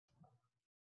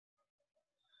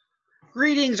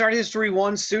Greetings, Art History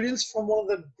 1 students from one of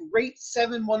the great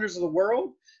seven wonders of the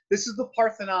world. This is the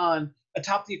Parthenon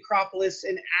atop the Acropolis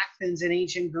in Athens in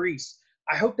ancient Greece.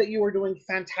 I hope that you are doing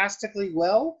fantastically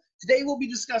well. Today we'll be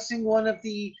discussing one of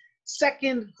the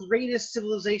second greatest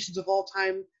civilizations of all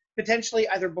time, potentially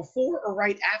either before or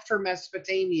right after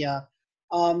Mesopotamia.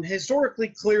 Historically,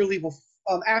 clearly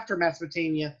after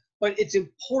Mesopotamia, but its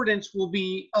importance will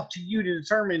be up to you to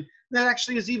determine. That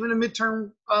actually is even a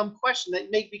midterm question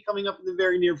that may be coming up in the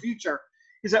very near future,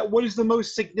 is that what is the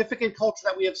most significant culture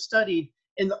that we have studied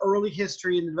in the early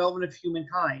history and the development of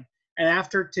humankind? And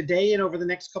after today and over the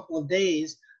next couple of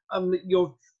days,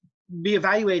 you'll be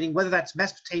evaluating whether that's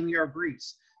Mesopotamia or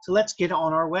Greece. So let's get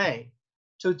on our way.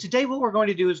 So today what we're going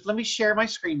to do is, let me share my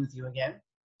screen with you again,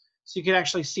 so you can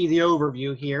actually see the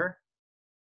overview here.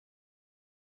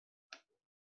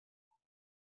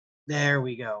 There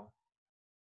we go.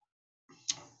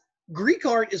 Greek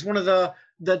art is one of the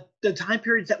time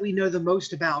periods that we know the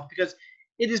most about, because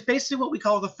it is basically what we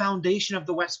call the foundation of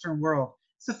the Western world.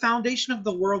 It's the foundation of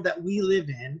the world that we live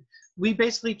in. We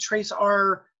basically trace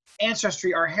our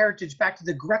ancestry, our heritage, back to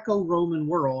the Greco-Roman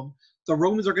world. The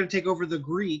Romans are going to take over the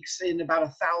Greeks in about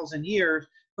 1,000 years,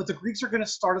 but the Greeks are going to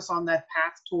start us on that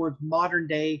path towards modern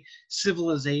day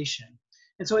civilization.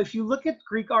 And so if you look at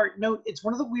Greek art, note it's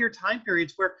one of the weird time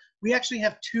periods where we actually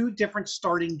have two different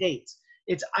starting dates.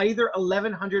 It's either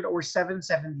 1100 or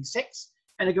 776,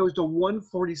 and it goes to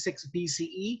 146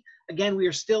 BCE. Again, we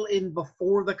are still in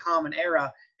before the Common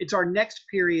Era. It's our next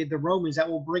period, the Romans, that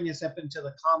will bring us up into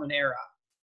the Common Era.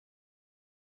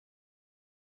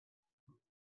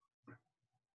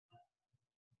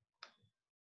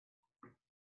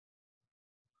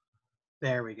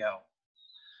 There we go.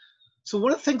 So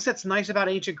one of the things that's nice about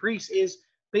ancient Greece is,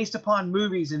 based upon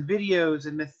movies and videos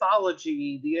and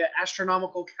mythology, the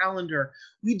astronomical calendar,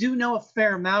 we do know a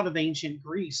fair amount of ancient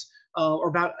Greece, or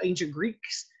about ancient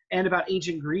Greeks and about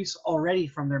ancient Greece already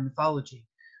from their mythology.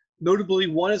 Notably,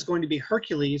 one is going to be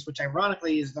Hercules, which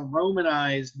ironically is the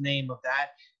Romanized name of that.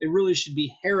 It really should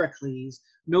be Heracles.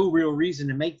 No real reason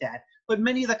to make that. But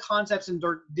many of the concepts in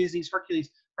Disney's Hercules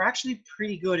are actually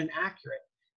pretty good and accurate.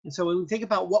 And so when we think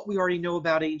about what we already know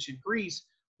about ancient Greece,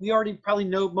 we already probably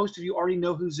know, most of you already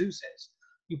know who Zeus is.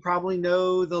 You probably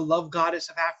know the love goddess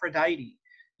of Aphrodite.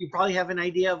 You probably have an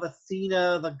idea of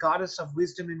Athena, the goddess of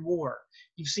wisdom and war.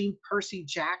 You've seen Percy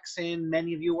Jackson,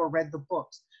 many of you, or read the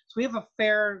books. So we have a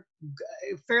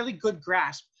fairly good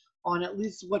grasp on at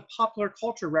least what popular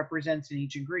culture represents in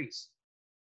ancient Greece.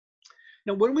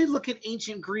 Now, when we look at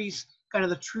ancient Greece, kind of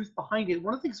the truth behind it,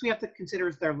 one of the things we have to consider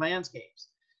is their landscapes.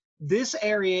 This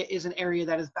area is an area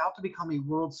that is about to become a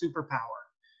world superpower.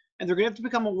 And they're going to have to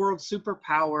become a world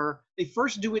superpower. They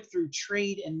first do it through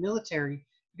trade and military,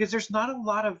 because there's not a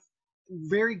lot of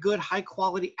very good, high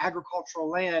quality agricultural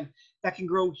land that can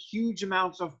grow huge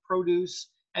amounts of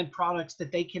produce and products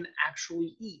that they can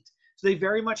actually eat. So they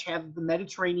very much have the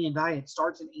Mediterranean diet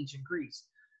starts in ancient Greece.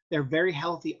 They're very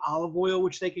healthy olive oil,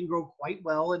 which they can grow quite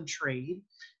well and trade.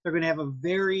 They're going to have a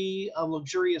very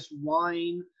luxurious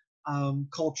wine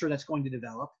culture that's going to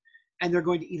develop. And they're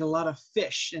going to eat a lot of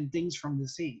fish and things from the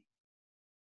sea.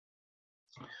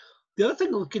 The other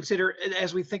thing we'll consider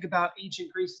as we think about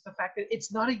ancient Greece is the fact that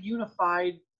it's not a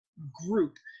unified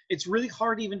group. It's really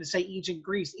hard even to say ancient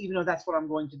Greece, even though that's what I'm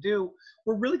going to do.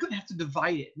 We're really going to have to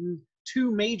divide it. And two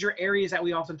major areas that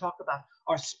we often talk about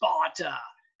are Sparta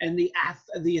and the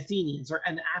Athenians,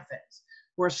 and Athens,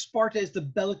 where Sparta is the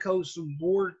bellicose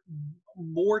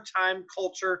wartime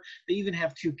culture. They even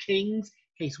have two kings,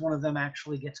 in case one of them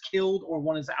actually gets killed or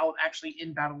one is out actually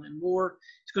in battle in war.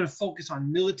 It's going to focus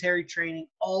on military training.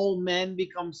 All men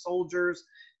become soldiers.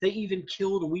 They even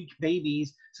killed weak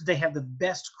babies, so they have the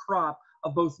best crop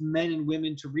of both men and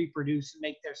women to reproduce and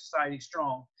make their society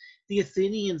strong. The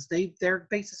Athenians, their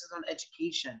basis is on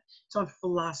education. It's on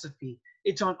philosophy.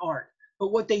 It's on art.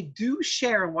 But what they do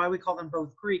share, and why we call them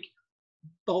both Greek,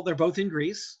 well, they're both in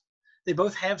Greece. They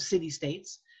both have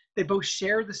city-states. They both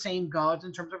share the same gods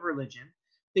in terms of religion.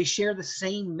 They share the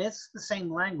same myths, the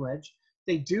same language.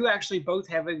 They do actually both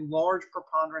have a large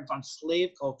preponderance on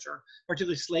slave culture,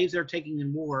 particularly slaves that are taken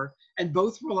in war, and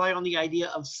both rely on the idea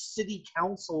of city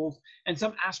councils and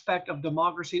some aspect of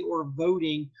democracy or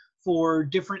voting for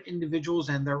different individuals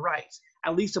and their rights,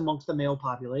 at least amongst the male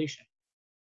population.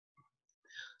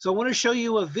 So I want to show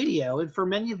you a video, and for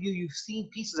many of you, you've seen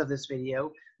pieces of this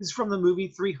video. This is from the movie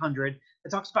 300. It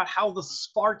talks about how the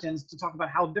Spartans, to talk about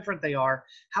how different they are,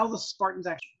 how the Spartans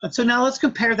actually. And so now let's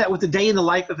compare that with the day in the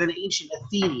life of an ancient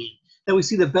Athenian. Then we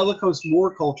see the bellicose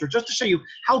war culture, just to show you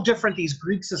how different these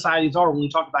Greek societies are when we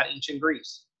talk about ancient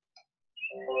Greece.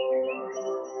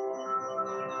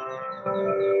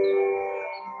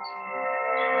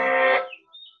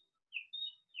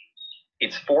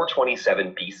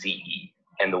 427 BCE,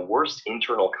 and the worst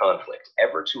internal conflict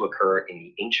ever to occur in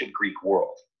the ancient Greek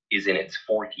world is in its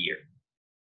 4th year.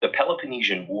 The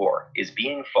Peloponnesian War is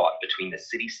being fought between the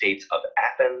city-states of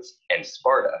Athens and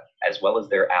Sparta, as well as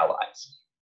their allies.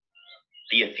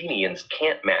 The Athenians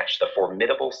can't match the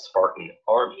formidable Spartan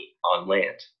army on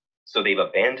land, so they've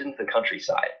abandoned the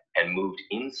countryside and moved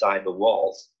inside the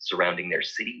walls surrounding their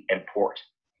city and port,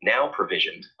 now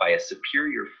provisioned by a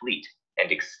superior fleet and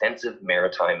extensive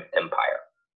maritime empire.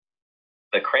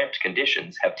 The cramped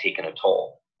conditions have taken a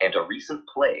toll, and a recent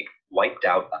plague wiped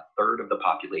out a third of the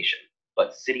population,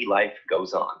 but city life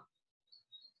goes on.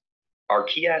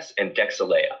 Archias and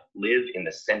Dexaleia live in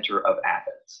the center of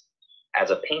Athens. As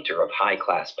a painter of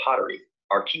high-class pottery,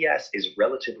 Archias is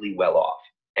relatively well off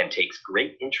and takes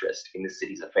great interest in the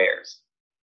city's affairs.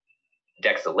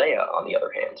 Dexaleia, on the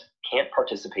other hand, can't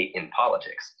participate in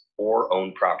politics or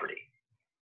own property.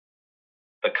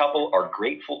 The couple are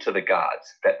grateful to the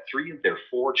gods that 3 of their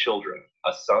 4 children,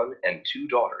 a son and 2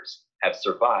 daughters, have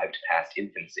survived past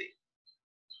infancy.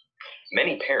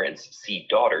 Many parents see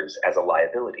daughters as a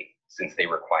liability since they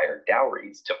require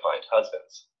dowries to find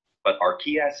husbands, but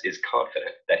Archias is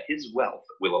confident that his wealth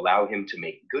will allow him to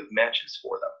make good matches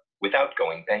for them without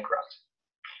going bankrupt.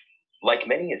 Like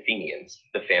many Athenians,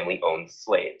 the family owns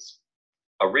slaves.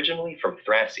 Originally from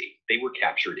Thrace, they were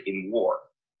captured in war.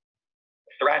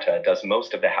 Thrata does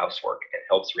most of the housework and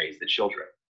helps raise the children.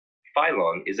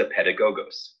 Philon is a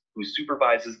pedagogos who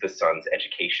supervises the son's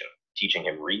education, teaching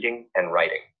him reading and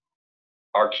writing.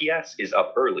 Archias is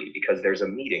up early because there's a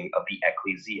meeting of the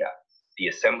Ecclesia, the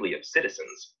assembly of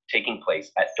citizens, taking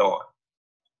place at dawn.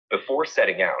 Before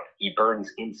setting out, he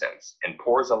burns incense and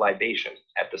pours a libation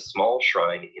at the small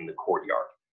shrine in the courtyard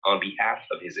on behalf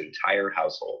of his entire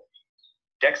household.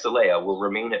 Dexaleia will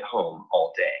remain at home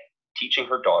all day, teaching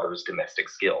her daughters domestic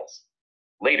skills.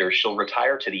 Later, she'll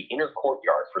retire to the inner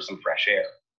courtyard for some fresh air.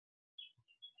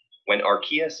 When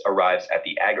Archias arrives at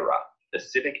the Agora, the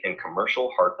civic and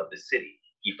commercial heart of the city,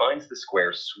 he finds the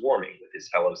square swarming with his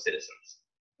fellow citizens,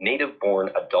 native-born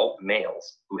adult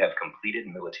males who have completed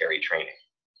military training.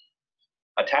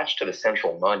 Attached to the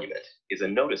central monument is a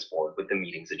notice board with the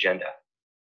meeting's agenda.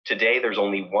 Today, there's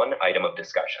only one item of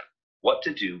discussion: what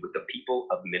to do with the people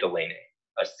of Mytilene,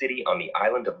 a city on the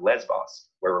island of Lesbos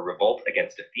where a revolt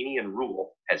against Athenian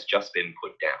rule has just been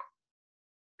put down.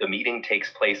 The meeting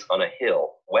takes place on a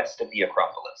hill west of the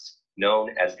Acropolis,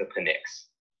 known as the Pnyx.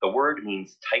 The word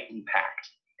means tightly packed,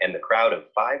 and the crowd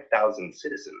of 5,000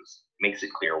 citizens makes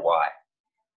it clear why.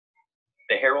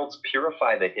 The heralds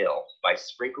purify the hill by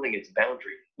sprinkling its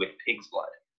boundary with pig's blood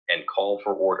and call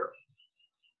for order.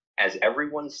 As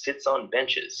everyone sits on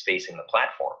benches facing the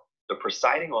platform, the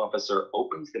presiding officer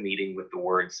opens the meeting with the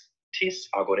words, "Tis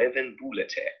agoreven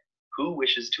boulete," who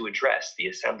wishes to address the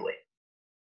assembly.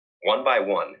 One by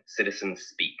one, citizens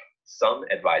speak, some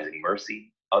advising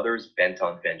mercy, others bent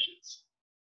on vengeance.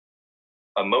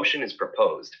 A motion is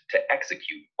proposed to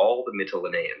execute all the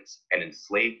Mytileneans and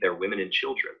enslave their women and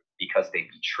children because they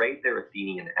betrayed their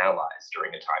Athenian allies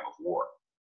during a time of war.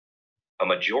 A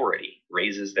majority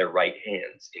raises their right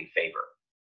hands in favor.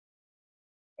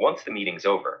 Once the meeting's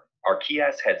over,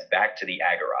 Archias heads back to the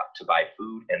Agora to buy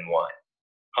food and wine.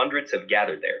 Hundreds have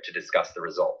gathered there to discuss the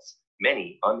results,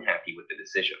 many unhappy with the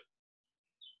decision.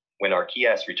 When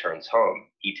Archias returns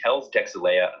home, he tells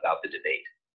Dexaleia about the debate.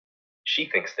 She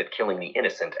thinks that killing the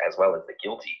innocent as well as the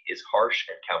guilty is harsh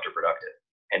and counterproductive,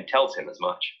 and tells him as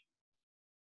much.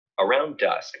 Around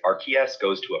dusk, Archias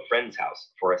goes to a friend's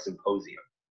house for a symposium.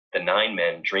 The 9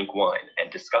 men drink wine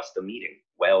and discuss the meeting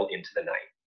well into the night.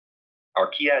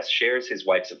 Archias shares his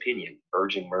wife's opinion,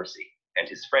 urging mercy, and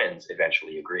his friends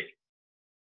eventually agree.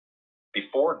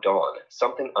 Before dawn,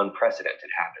 something unprecedented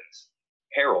happens.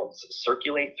 Heralds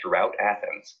circulate throughout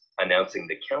Athens, announcing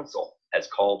the council has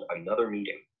called another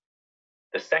meeting.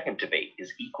 The second debate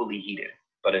is equally heated,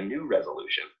 but a new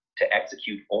resolution to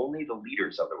execute only the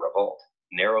leaders of the revolt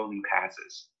narrowly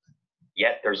passes.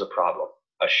 Yet there's a problem.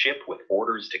 A ship with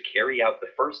orders to carry out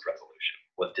the first resolution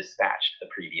was dispatched the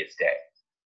previous day.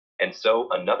 And so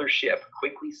another ship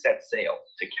quickly set sail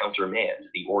to countermand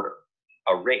the order,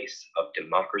 a race of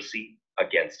democracy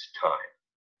against time.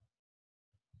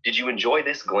 Did you enjoy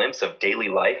this glimpse of daily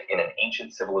life in an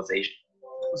ancient civilization?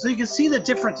 So you can see the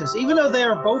differences. Even though they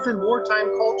are both in wartime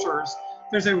cultures,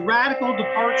 there's a radical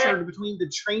departure between the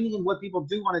training and what people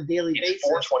do on a daily basis.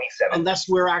 427. Unless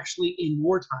we're actually in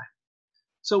wartime.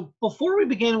 So before we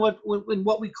begin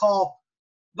what we call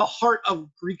the heart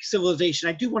of Greek civilization,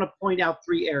 I do want to point out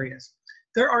 3 areas.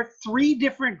 There are 3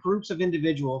 different groups of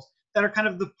individuals that are kind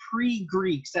of the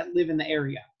pre-Greeks that live in the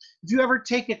area. If you ever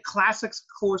take a classics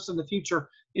course in the future,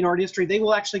 in art history, they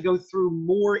will actually go through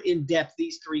more in depth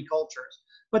these three cultures.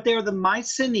 But they are the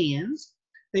Mycenaeans,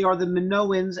 they are the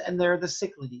Minoans, and they're the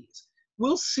Cyclades.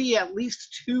 We'll see at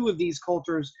least two of these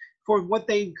cultures for what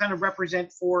they kind of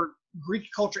represent for Greek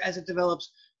culture as it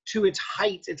develops to its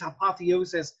height, its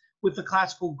apotheosis with the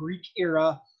classical Greek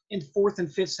era in 4th and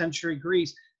 5th century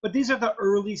Greece. But these are the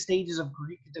early stages of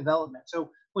Greek development.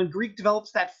 So when Greek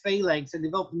develops that phalanx and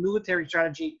develops a military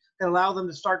strategy that allow them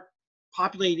to start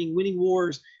populating, winning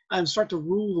wars, and start to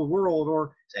rule the world,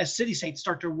 or as city-states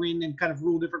start to win and kind of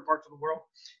rule different parts of the world.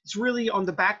 It's really on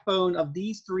the backbone of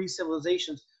these three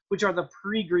civilizations, which are the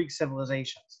pre-Greek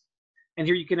civilizations. And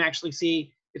here you can actually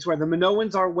see it's where the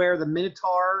Minoans are, where the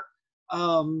Minotaur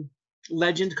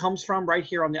legend comes from, right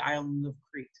here on the island of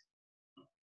Crete.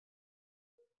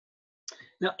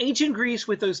 Now, ancient Greece,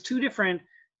 with those two different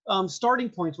starting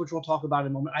points, which we'll talk about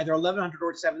in a moment, either 1100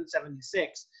 or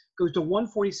 776, goes to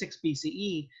 146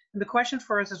 BCE. And the question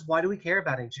for us is, why do we care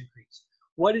about ancient Greece?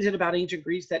 What is it about ancient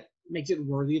Greece that makes it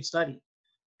worthy of study?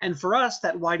 And for us,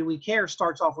 that why do we care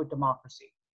starts off with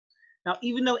democracy. Now,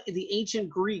 even though the ancient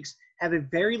Greeks have a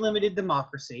very limited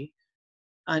democracy,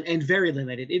 and very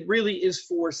limited, it really is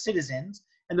for citizens,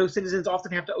 and those citizens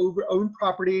often have to own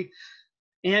property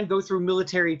and go through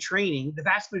military training. The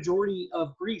vast majority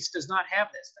of Greece does not have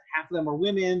this. Half of them are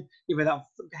women. You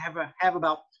have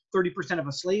about 30% of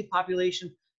a slave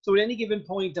population. So at any given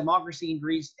point, democracy in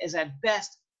Greece is at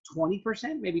best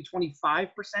 20%, maybe 25%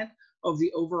 of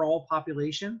the overall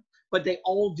population. But they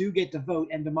all do get to vote,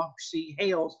 and democracy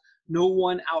hails. No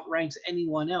one outranks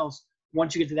anyone else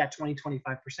once you get to that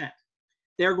 20-25%.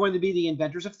 They're going to be the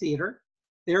inventors of theater.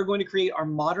 They're going to create our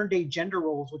modern day gender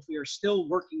roles, which we are still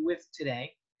working with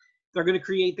today. They're going to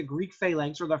create the Greek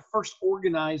phalanx, or the first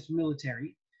organized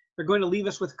military. They're going to leave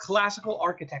us with classical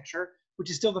architecture, which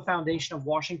is still the foundation of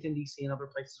Washington, D.C. and other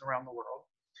places around the world.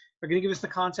 They're going to give us the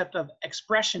concept of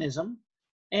expressionism,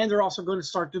 and they're also going to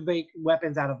start to make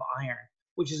weapons out of iron,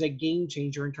 which is a game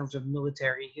changer in terms of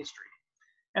military history.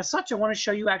 As such, I want to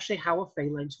show you actually how a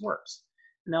phalanx works.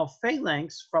 Now,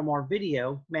 phalanx, from our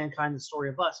video, Mankind, the Story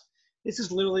of Us, this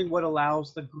is literally what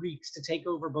allows the Greeks to take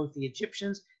over both the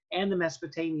Egyptians and the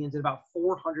Mesopotamians at about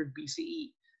 400 BCE,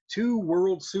 two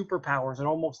world superpowers at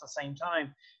almost the same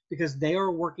time, because they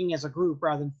are working as a group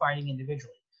rather than fighting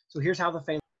individually. So here's how the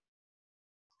phalanx,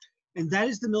 and that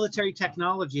is the military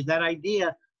technology, that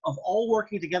idea of all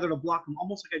working together to block them,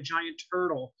 almost like a giant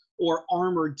turtle or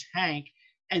armored tank.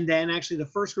 And then actually the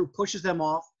first group pushes them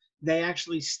off. They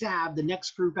actually stab. The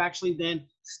next group actually then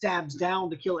stabs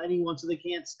down to kill anyone so they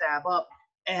can't stab up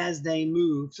as they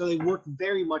move. So they work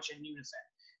very much in unison.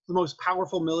 It's the most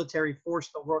powerful military force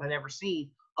the world had ever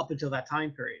seen up until that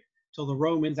time period, till the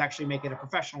Romans actually make it a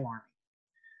professional army.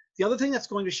 The other thing that's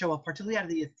going to show up, particularly out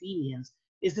of the Athenians,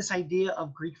 is this idea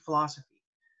of Greek philosophy.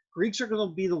 Greeks are going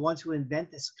to be the ones who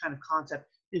invent this kind of concept.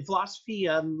 And philosophy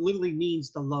literally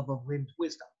means the love of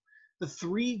wisdom. The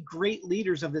three great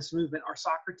leaders of this movement are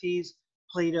Socrates,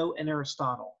 Plato, and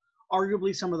Aristotle,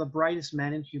 arguably some of the brightest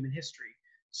men in human history.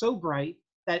 So bright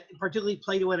that particularly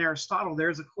Plato and Aristotle,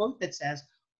 there's a quote that says,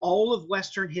 all of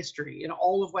Western history and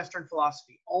all of Western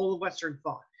philosophy, all of Western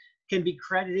thought can be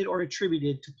credited or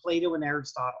attributed to Plato and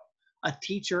Aristotle. A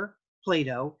teacher,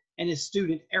 Plato, and his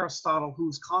student, Aristotle,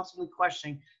 who's constantly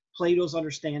questioning Plato's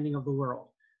understanding of the world.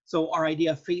 So our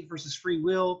idea of fate versus free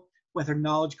will, whether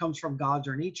knowledge comes from gods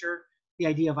or nature, the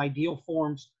idea of ideal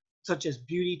forms such as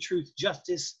beauty, truth,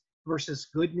 justice versus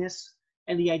goodness,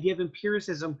 and the idea of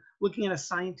empiricism, looking at a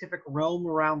scientific realm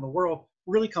around the world,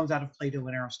 really comes out of Plato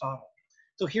and Aristotle.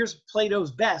 So here's Plato's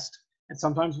best and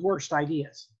sometimes worst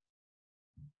ideas.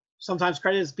 Sometimes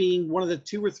credited as being one of the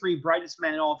 2 or 3 brightest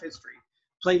men in all of history: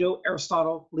 Plato,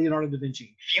 Aristotle, Leonardo da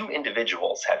Vinci. Few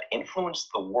individuals have influenced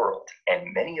the world,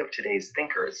 and many of today's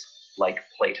thinkers, like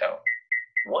Plato.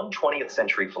 One 20th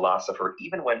century philosopher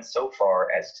even went so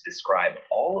far as to describe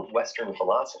all of Western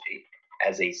philosophy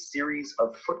as a series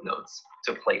of footnotes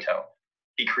to Plato.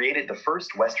 He created the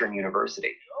first Western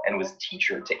university and was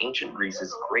teacher to ancient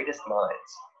Greece's greatest minds,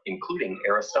 including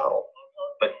Aristotle.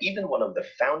 But even one of the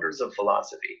founders of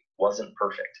philosophy wasn't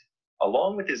perfect.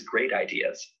 Along with his great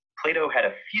ideas, Plato had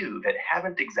a few that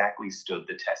haven't exactly stood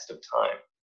the test of time.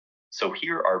 So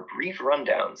here are brief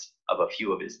rundowns of a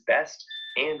few of his best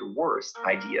and worst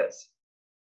ideas.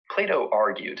 Plato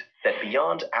argued that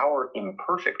beyond our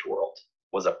imperfect world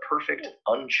was a perfect,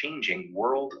 unchanging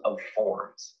world of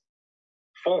forms.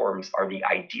 Forms are the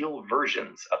ideal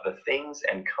versions of the things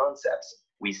and concepts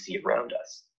we see around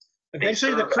us.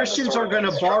 Eventually, the Christians are going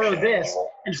to borrow this,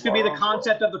 and it's going to be the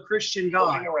concept of the Christian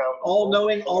God,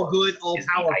 all-knowing, all-good,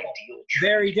 all-powerful.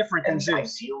 Very different than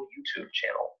Zeus. Ideal YouTube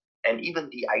channel and even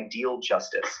the ideal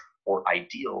justice or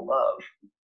ideal love.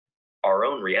 Our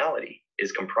own reality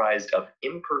is comprised of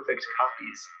imperfect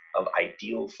copies of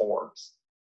ideal forms.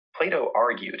 Plato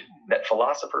argued that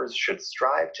philosophers should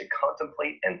strive to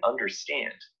contemplate and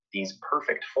understand these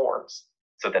perfect forms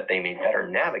so that they may better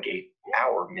navigate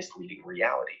our misleading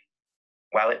reality.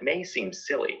 While it may seem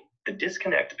silly, the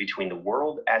disconnect between the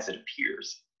world as it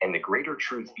appears and the greater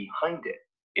truth behind it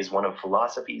is one of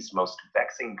philosophy's most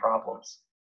vexing problems.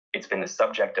 It's been the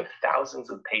subject of thousands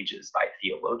of pages by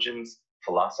theologians,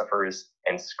 philosophers,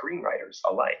 and screenwriters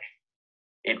alike.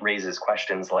 It raises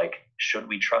questions like, should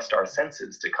we trust our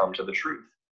senses to come to the truth,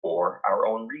 or our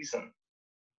own reason?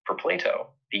 For Plato,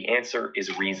 the answer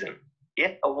is reason.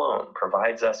 It alone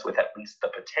provides us with at least the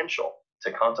potential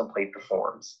to contemplate the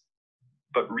forms.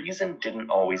 But reason didn't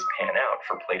always pan out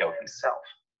for Plato himself.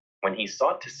 When he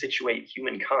sought to situate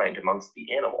humankind amongst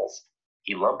the animals,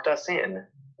 he lumped us in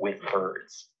with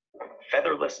birds.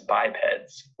 Featherless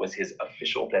bipeds was his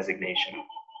official designation.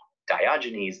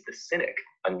 Diogenes the Cynic,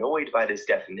 annoyed by this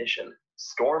definition,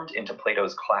 stormed into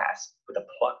Plato's class with a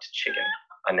plucked chicken,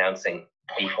 announcing,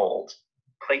 "Behold,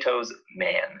 Plato's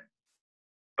man."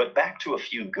 But back to a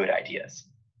few good ideas.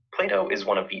 Plato is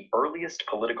one of the earliest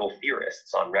political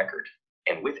theorists on record,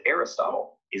 and with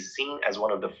Aristotle, is seen as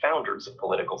one of the founders of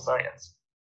political science.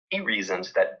 He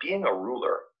reasoned that being a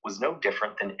ruler was no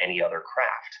different than any other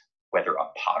craft, whether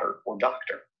a potter or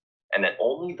doctor, and that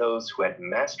only those who had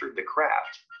mastered the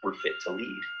craft were fit to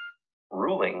lead.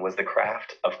 Ruling was the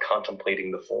craft of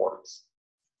contemplating the forms.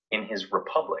 In his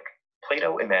Republic,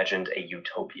 Plato imagined a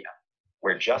utopia,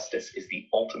 where justice is the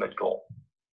ultimate goal.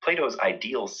 Plato's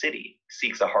ideal city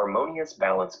seeks a harmonious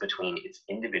balance between its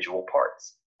individual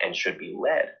parts, and should be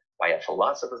led by a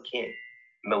philosopher king.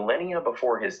 Millennia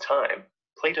before his time,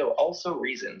 Plato also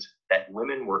reasoned that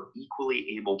women were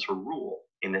equally able to rule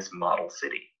in this model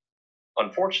city.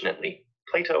 Unfortunately,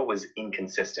 Plato was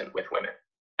inconsistent with women,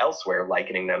 elsewhere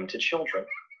likening them to children.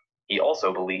 He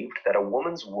also believed that a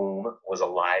woman's womb was a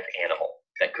live animal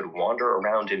that could wander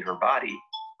around in her body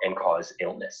and cause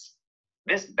illness.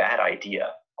 This bad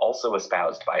idea, also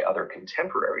espoused by other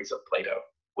contemporaries of Plato,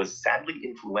 was sadly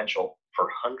influential for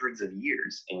hundreds of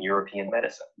years in European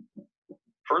medicine.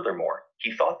 Furthermore,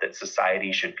 he thought that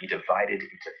society should be divided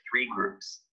into three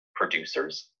groups: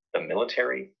 producers, the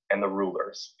military, and the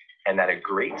rulers, and that a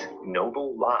great,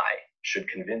 noble lie should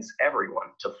convince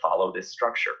everyone to follow this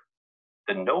structure.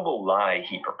 The noble lie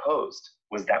he proposed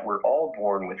was that we're all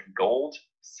born with gold,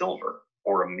 silver,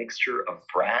 or a mixture of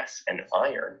brass and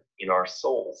iron in our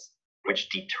souls, which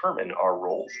determine our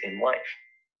roles in life.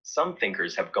 Some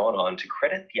thinkers have gone on to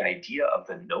credit the idea of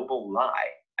the noble lie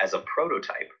as a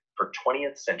prototype for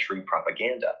 20th century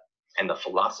propaganda, and the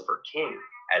philosopher king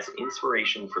as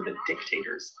inspiration for the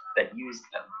dictators that used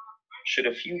them. Should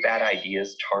a few bad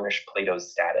ideas tarnish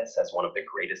Plato's status as one of the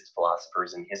greatest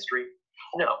philosophers in history?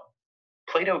 No.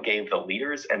 Plato gave the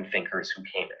leaders and thinkers who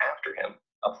came after him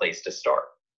a place to start.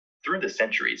 Through the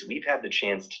centuries, we've had the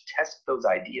chance to test those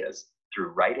ideas through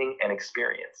writing and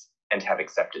experience, and have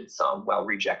accepted some while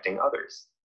rejecting others.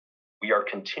 We are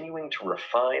continuing to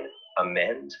refine,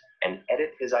 amend, and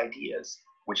edit his ideas,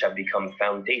 which have become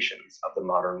foundations of the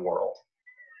modern world.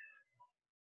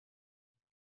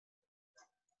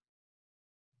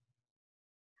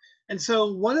 And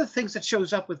so one of the things that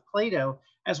shows up with Plato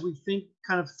as we think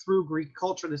kind of through Greek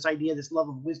culture, this idea, this love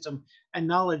of wisdom and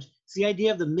knowledge, is the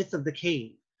idea of the myth of the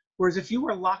cave. Whereas if you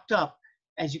were locked up,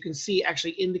 as you can see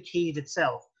actually in the cave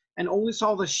itself, and only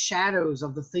saw the shadows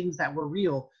of the things that were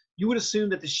real, you would assume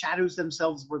that the shadows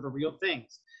themselves were the real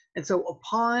things. And so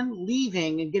upon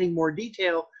leaving and getting more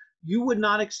detail, you would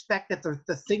not expect that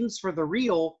the things for the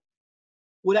real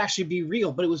would actually be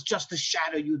real, but it was just the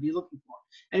shadow you would be looking for.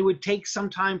 And it would take some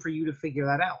time for you to figure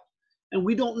that out. And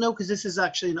we don't know, because this is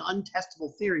actually an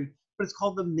untestable theory, but it's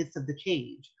called the myth of the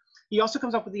cage. He also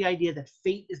comes up with the idea that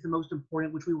fate is the most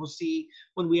important, which we will see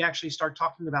when we actually start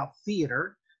talking about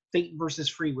theater, fate versus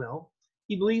free will.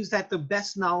 He believes that the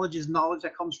best knowledge is knowledge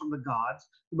that comes from the gods,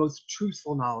 the most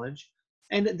truthful knowledge.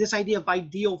 And this idea of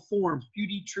ideal forms,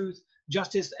 beauty, truth,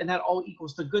 justice, and that all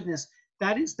equals to goodness,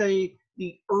 that is the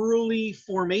early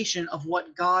formation of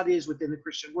what God is within the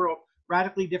Christian world,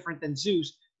 radically different than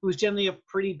Zeus, who is generally a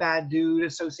pretty bad dude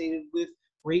associated with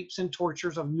rapes and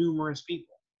tortures of numerous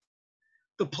people.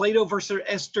 The Plato versus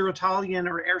Aristotelian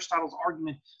or Aristotle's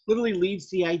argument literally leads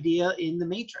to the idea in the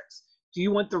Matrix. Do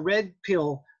you want the red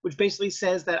pill, which basically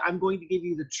says that I'm going to give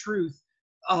you the truth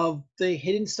of the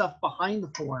hidden stuff behind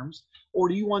the forms, or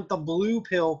do you want the blue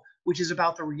pill, which is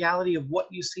about the reality of what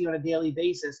you see on a daily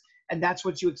basis, and that's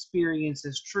what you experience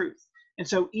as truth? And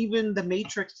so even the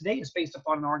Matrix today is based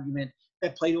upon an argument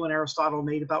that Plato and Aristotle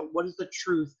made about what is the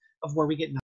truth of where we get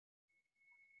knowledge.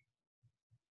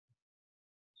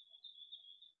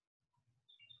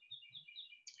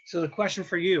 So the question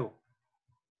for you,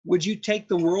 would you take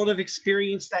the world of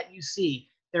experience that you see,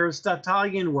 the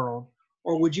Aristotelian world,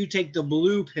 or would you take the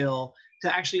blue pill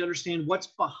to actually understand what's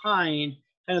behind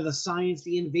kind of the science,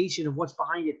 the innovation of what's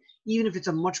behind it, even if it's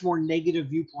a much more negative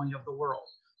viewpoint of the world?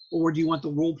 Or do you want the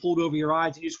world pulled over your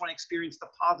eyes and you just want to experience the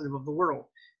positive of the world?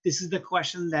 This is the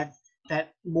question that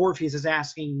Morpheus is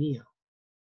asking Neo.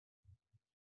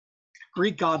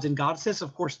 Greek gods and goddesses,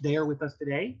 of course, they are with us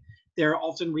today. They're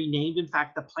often renamed. In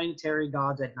fact, the planetary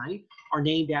gods at night are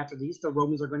named after these. The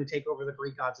Romans are going to take over the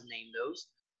Greek gods and name those.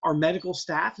 Our medical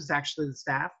staff is actually the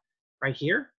staff right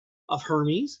here of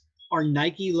Hermes. Our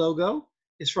Nike logo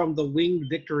is from the winged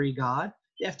victory god.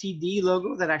 The FTD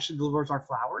logo that actually delivers our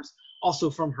flowers, also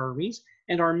from Hermes.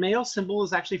 And our male symbol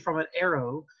is actually from an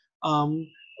arrow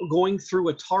going through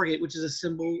a target, which is a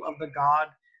symbol of the god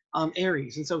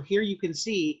Ares. And so here you can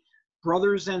see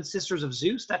brothers and sisters of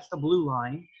Zeus, that's the blue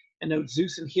line. And note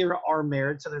Zeus and Hera are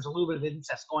married, so there's a little bit of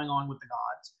incest going on with the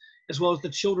gods, as well as the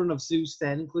children of Zeus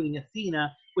then, including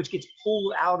Athena, which gets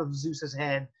pulled out of Zeus's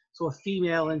head, so a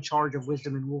female in charge of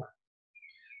wisdom and war.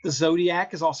 The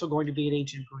zodiac is also going to be an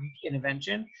ancient Greek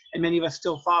invention, and many of us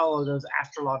still follow those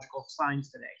astrological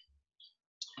signs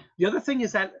today. The other thing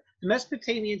is that the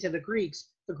Mesopotamians and the Greeks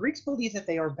believe that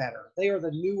they are better. They are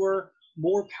the newer,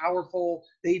 more powerful.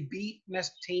 They beat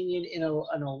Mesopotamian in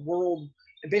a world,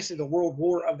 basically the world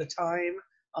war of the time,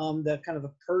 the kind of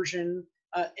the Persian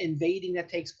invading that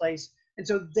takes place. And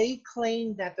so they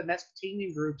claim that the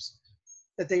Mesopotamian groups,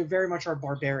 that they very much are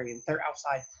barbarians. They're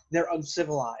outside, they're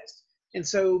uncivilized. And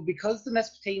so because the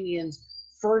Mesopotamians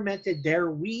fermented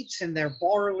their wheat and their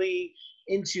barley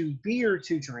into beer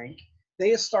to drink,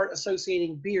 they start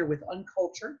associating beer with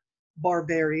uncultured,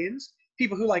 barbarians,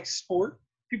 people who like sport,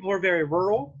 people who are very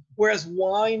rural, whereas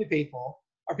wine people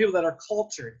are people that are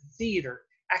cultured, theater,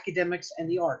 academics, and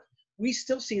the art. We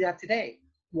still see that today.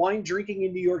 Wine drinking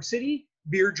in New York City,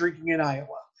 beer drinking in Iowa.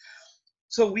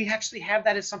 So we actually have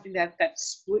that as something that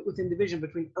split within division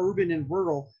between urban and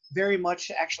rural very much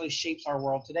actually shapes our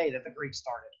world today that the Greeks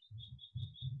started.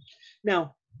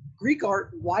 Now, Greek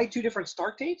art, why two different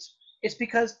start dates? It's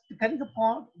because depending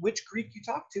upon which Greek you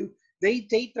talk to, they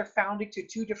date their founding to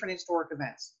two different historic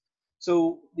events.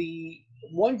 So the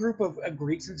one group of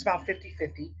Greeks, it's about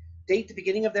 50-50, date the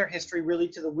beginning of their history really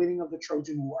to the winning of the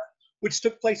Trojan War, which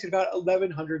took place in about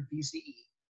 1100 BCE.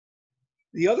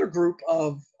 The other group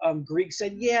of Greeks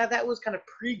said, yeah, that was kind of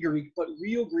pre-Greek, but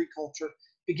real Greek culture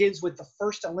begins with the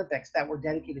first Olympics that were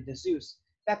dedicated to Zeus.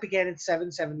 That began in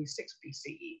 776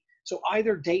 BCE. So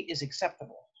either date is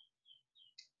acceptable.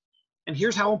 And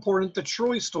here's how important the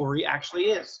Troy story actually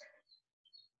is.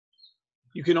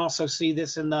 You can also see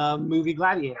this in the movie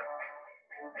Gladiator.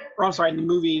 Or I'm sorry, in the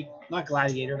movie, not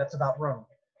Gladiator, that's about Rome.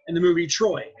 In the movie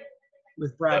Troy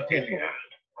with Brad Pitt.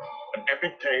 An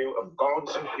epic tale of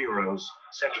gods and heroes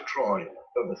set to Troy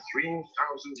over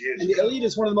 3,000 years ago. And the Iliad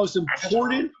is one of the most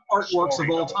important artworks of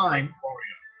all time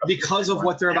because of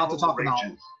what they're about to talk about.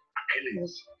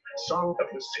 Achilles, son of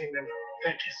the sea nymph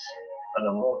Thetis, and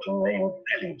a mortal named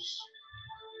Peleus.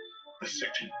 The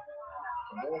city.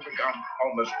 The war began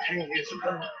almost 10 years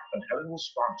ago, and Helen of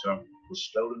Sparta was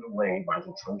stolen away by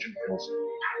the Trojan prince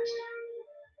Paris.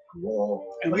 War.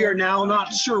 And we are now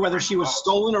not sure whether she was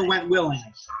stolen or went willing.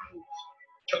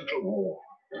 Total war,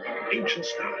 ancient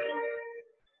style.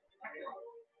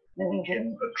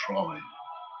 Begin at Troy.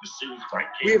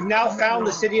 We have now found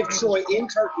the city of Troy in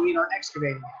Turkey and are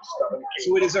excavating it.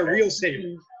 So it is a real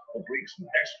city. The Greeks'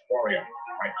 best warrior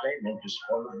by claiming his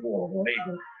spoiled war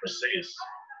maiden Briseis.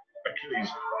 Achilles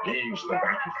leaves the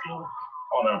battlefield,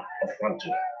 honor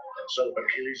affronted. So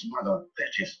Achilles' mother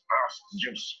Thetis asked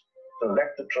Zeus to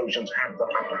let the Trojans have the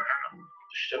upper hand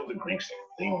to show the Greeks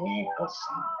they need a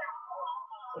son.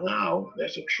 Now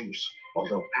there's a truce,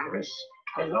 although Paris,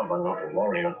 a lover not a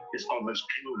warrior, is almost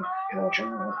killed in a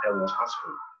duel with Helen's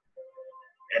husband.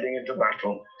 Heading into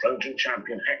battle, Trojan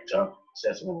champion Hector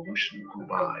says an emotional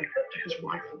goodbye to his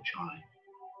wife and child.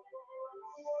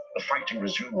 The fighting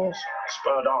resumes,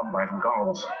 spurred on by the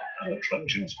gods, and the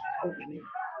Trojans are winning.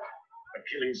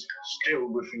 Achilles still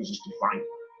refuses to fight,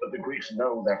 but the Greeks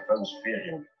know their foes fear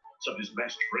him, so his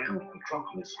best friend,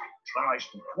 Patroclus, tries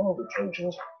to fool the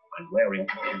Trojans by wearing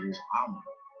Achilles' armor.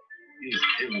 He is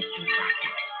killed in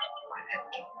battle by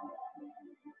Hector.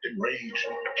 Enraged,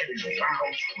 Achilles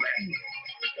vows revenge,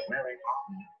 wearing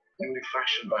armor newly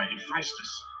fashioned by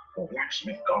Hephaestus, the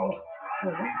blacksmith god, who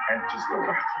re-enters the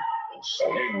battle and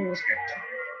slays Hector.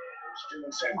 Still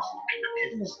incensed,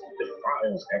 Achilles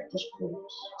defiles Hector's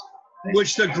corpse.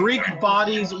 which the Greek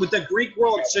bodies, with the Greek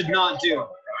world should not do.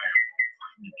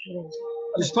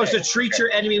 You're supposed to treat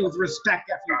your enemy with respect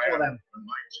after you kill them.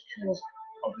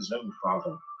 Of his own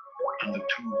father, and the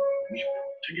two weep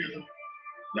together,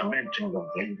 lamenting the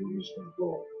vagaries of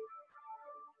war.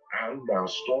 And our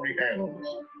story ends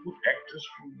with Hector's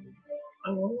funeral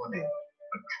and the warning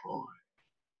of Troy.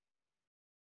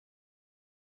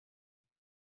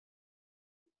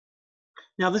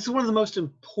 Now, this is one of the most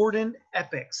important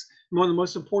epics, one of the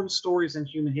most important stories in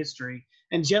human history,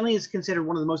 and generally is considered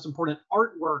one of the most important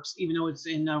artworks, even though it's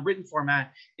in written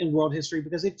format in world history,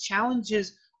 because it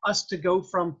challenges us to go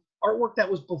from artwork that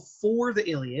was before the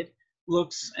Iliad,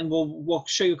 looks, and we'll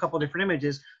show you a couple of different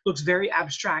images, looks very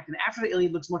abstract, and after the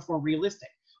Iliad looks much more realistic.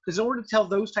 Because in order to tell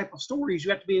those type of stories,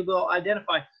 you have to be able to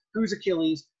identify who's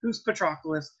Achilles, who's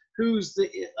Patroclus, who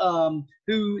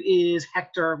is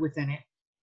Hector within it.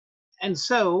 And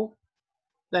so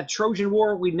that Trojan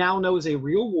War we now know is a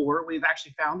real war. We've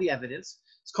actually found the evidence.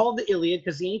 It's called the Iliad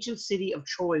because the ancient city of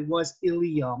Troy was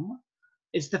Ilium.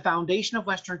 It's the foundation of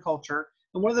Western culture.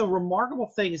 And one of the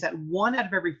remarkable things is that 1 out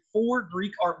of every 4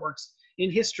 Greek artworks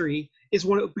in history is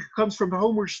one that comes from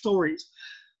Homer's stories,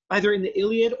 either in the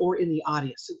Iliad or in the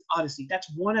Odyssey.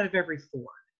 That's 1 out of every 4.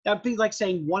 That would be like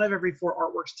saying 1 out of every 4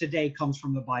 artworks today comes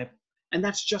from the Bible. And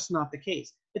that's just not the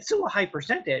case. It's still a high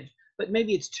percentage, but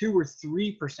maybe it's 2 or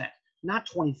 3%, not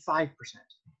 25%.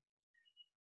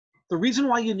 The reason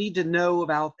why you need to know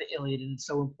about the Iliad and it's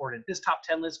so important, this top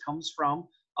 10 list comes from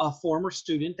a former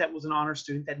student that was an honor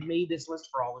student that made this list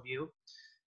for all of you.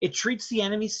 It treats the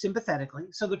enemy sympathetically.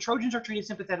 So the Trojans are treated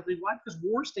sympathetically. Why? Because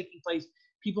war is taking place.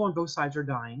 People on both sides are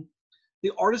dying.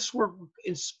 The artists were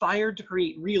inspired to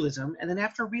create realism. And then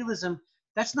after realism,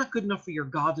 that's not good enough for your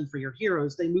gods and for your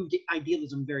heroes. They moved to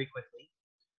idealism very quickly.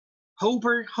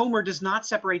 Homer does not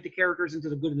separate the characters into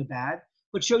the good and the bad,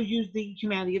 but shows you the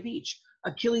humanity of each.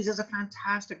 Achilles is a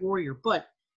fantastic warrior, but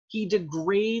he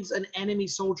degrades an enemy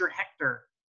soldier, Hector,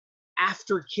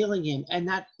 after killing him, and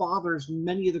that bothers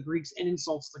many of the Greeks and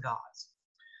insults the gods.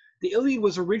 The Iliad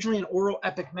was originally an oral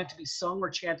epic meant to be sung or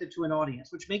chanted to an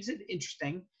audience, which makes it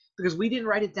interesting because we didn't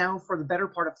write it down for the better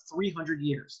part of 300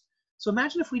 years. So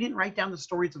imagine if we didn't write down the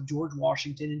stories of George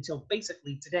Washington until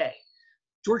basically today.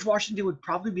 George Washington would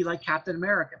probably be like Captain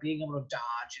America, being able to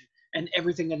dodge and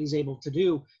everything that he's able to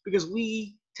do, because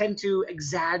we tend to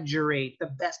exaggerate the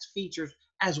best features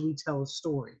as we tell a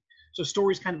story. So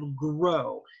stories kind of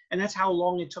grow, and that's how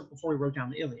long it took before we wrote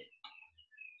down the Iliad.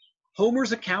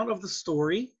 Homer's account of the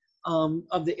story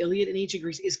of the Iliad in ancient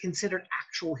Greece is considered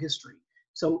actual history.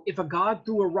 So if a god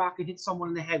threw a rock and hit someone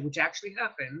in the head, which actually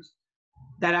happened,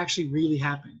 that actually really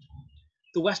happened.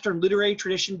 The Western literary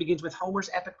tradition begins with Homer's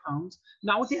epic poems,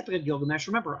 not with the Epic of Gilgamesh.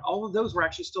 Remember, all of those were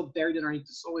actually still buried underneath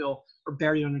the soil or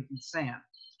buried underneath the sand.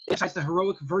 Besides the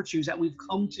heroic virtues that we've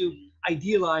come to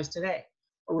idealize today,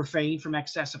 a refrain from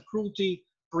excess of cruelty,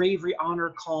 bravery,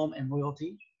 honor, calm, and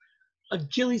loyalty.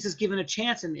 Achilles is given a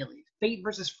chance in the Iliad, fate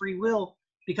versus free will,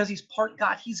 because he's part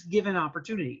god, he's given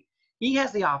opportunity. He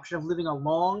has the option of living a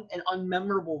long and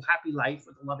unmemorable happy life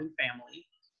with a loving family,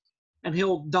 and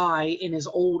he'll die in his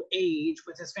old age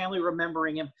with his family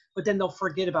remembering him, but then they'll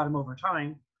forget about him over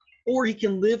time. Or he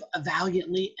can live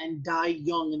valiantly and die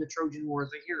young in the Trojan War as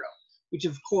a hero, which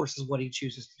of course is what he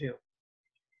chooses to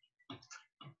do.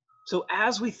 So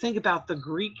as we think about the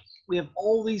Greek, we have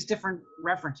all these different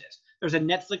references. There's a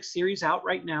Netflix series out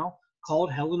right now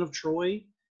called Helen of Troy.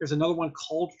 There's another one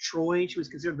called Troy. She was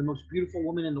considered the most beautiful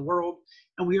woman in the world.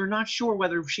 And we are not sure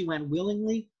whether she went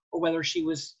willingly or whether she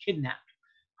was kidnapped.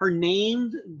 Her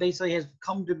name basically has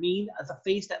come to mean the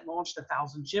face that launched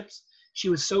 1,000 ships. She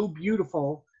was so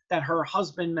beautiful that her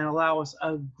husband, Menelaus,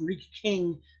 a Greek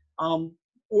king,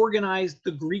 organized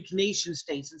the Greek nation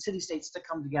states and city-states to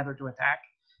come together to attack.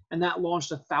 And that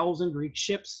launched 1,000 Greek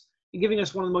ships, and giving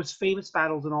us one of the most famous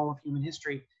battles in all of human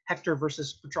history, Hector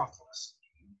versus Patroclus.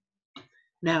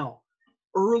 Now,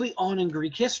 early on in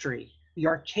Greek history, the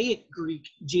archaic Greek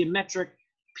geometric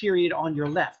period on your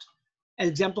left,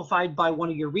 exemplified by one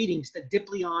of your readings, the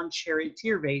Diplyon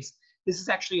charioteer vase. This is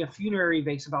actually a funerary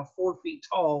vase about 4 feet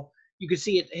tall. You can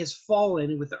see it has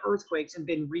fallen with the earthquakes and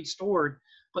been restored.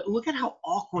 But look at how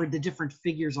awkward the different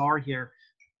figures are here.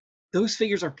 Those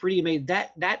figures are pretty amazing.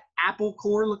 That apple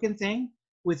core looking thing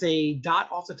with a dot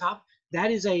off the top,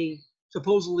 that is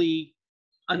supposedly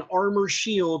an armor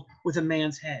shield with a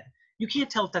man's head. You can't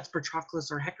tell if that's Patroclus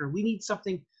or Hector. We need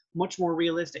something much more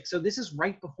realistic. So this is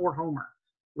right before Homer.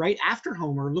 Right after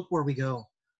Homer, look where we go.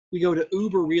 We go to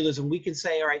uber realism. We can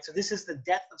say, all right, so this is the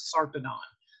death of Sarpedon,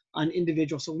 an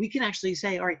individual. So we can actually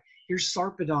say, all right, here's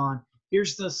Sarpedon.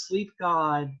 Here's the sleep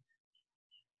god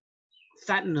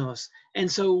Thanatos.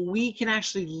 And so we can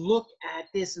actually look at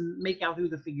this and make out who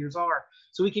the figures are.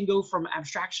 So we can go from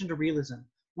abstraction to realism.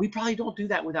 We probably don't do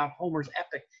that without Homer's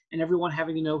epic and everyone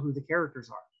having to know who the characters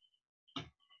are.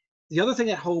 The other thing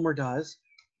that Homer does,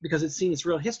 because it's seen its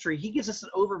real history, he gives us an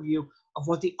overview of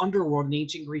what the underworld in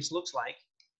ancient Greece looks like.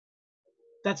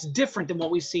 That's different than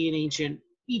what we see in ancient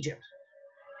Egypt.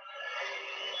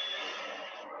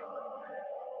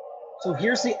 So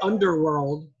here's the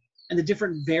underworld and the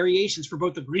different variations for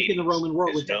both the Greek and the Roman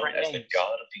world with different names. Is known as the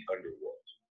god of the underworld.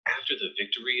 After the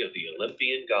victory of the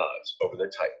Olympian gods over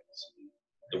the Titans,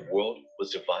 the world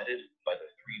was divided by the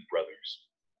three brothers.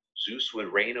 Zeus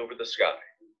would reign over the sky,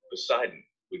 Poseidon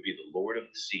would be the lord of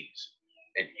the seas,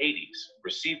 and Hades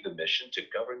received the mission to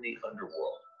govern the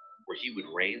underworld, where he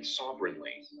would reign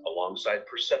sovereignly alongside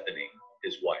Persephone,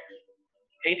 his wife.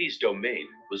 Hades' domain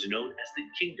was known as the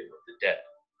Kingdom of the Dead,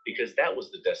 because that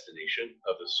was the destination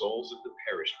of the souls of the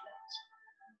perished ones.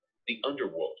 The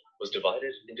underworld was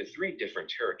divided into three different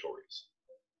territories.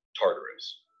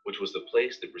 Tartarus, which was the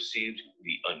place that received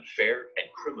the unfair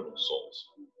and criminal souls.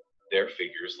 Their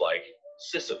figures like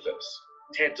Sisyphus,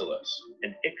 Tantalus,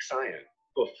 and Ixion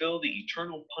fulfill the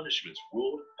eternal punishments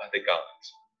ruled by the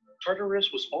gods.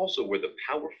 Tartarus was also where the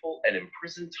powerful and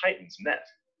imprisoned Titans met,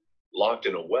 locked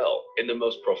in a well in the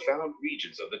most profound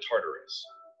regions of the Tartarus.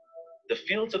 The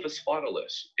fields of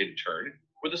Asphodelus, in turn,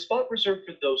 were the spot reserved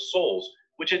for those souls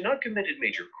which had not committed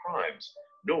major crimes,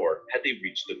 nor had they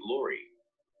reached the glory.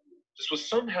 This was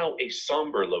somehow a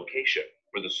somber location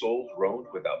where the souls roamed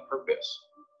without purpose,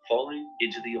 falling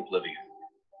into the oblivion.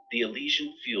 The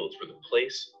Elysian fields were the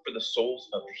place for the souls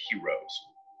of the heroes,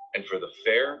 and for the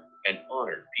fair and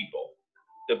honored people.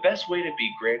 The best way to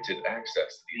be granted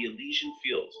access to the Elysian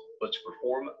fields was to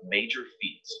perform major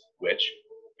feats, which,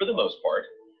 for the most part,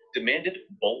 demanded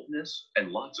boldness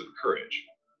and lots of courage.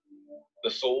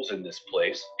 The souls in this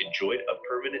place enjoyed a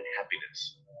permanent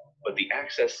happiness, but the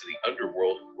access to the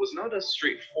underworld was not as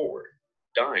straightforward.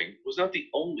 Dying was not the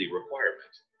only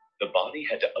requirement. The body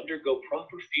had to undergo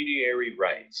proper funerary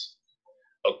rites.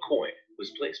 A coin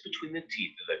was placed between the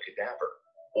teeth of the cadaver,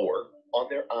 or on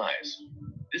their eyes.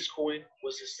 This coin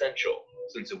was essential,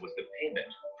 since it was the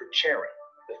payment for Charon,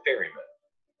 the ferryman.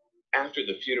 After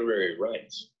the funerary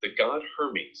rites, the god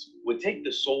Hermes would take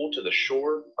the soul to the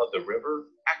shore of the river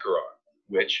Acheron,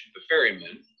 which the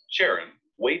ferryman, Charon,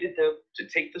 waited them to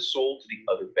take the soul to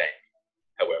the other bank.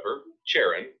 However,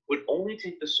 Charon would only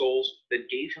take the souls that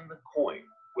gave him the coin,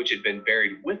 which had been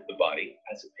buried with the body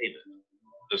as a payment.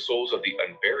 The souls of the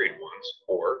unburied ones,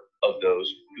 or of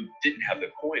those who didn't have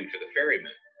the coin for the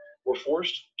ferryman, were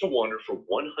forced to wander for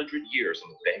 100 years on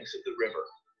the banks of the river,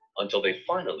 until they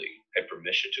finally had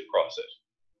permission to cross it.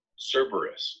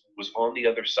 Cerberus was on the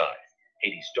other side,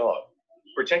 Hades' dog,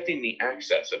 protecting the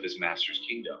access of his master's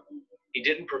kingdom. He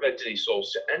didn't prevent any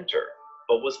souls to enter,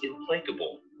 but was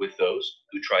implacable with those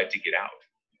who tried to get out.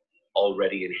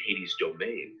 Already in Hades'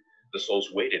 domain, the souls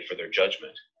waited for their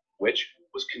judgment, which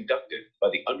was conducted by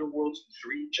the underworld's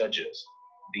three judges.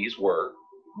 These were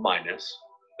Minos,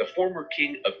 the former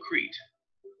king of Crete,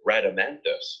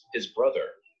 Rhadamanthus, his brother,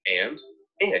 and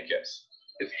Aeacus.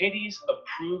 If Hades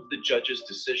approved the judge's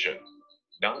decision,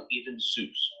 not even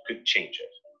Zeus could change it.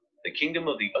 The kingdom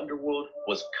of the underworld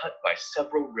was cut by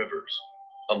several rivers,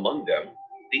 among them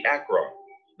the Acron,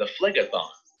 the Phlegathon,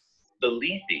 the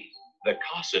Lethe, the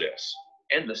Cocytus,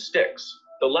 and the Styx.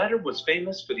 The latter was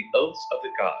famous for the oaths of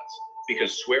the gods,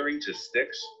 because swearing to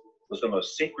Styx was the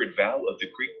most sacred vow of the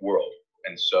Greek world,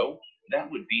 and so that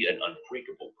would be an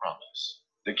unbreakable promise.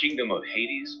 The kingdom of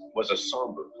Hades was a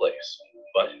somber place,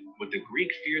 but what the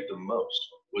Greek feared the most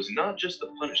was not just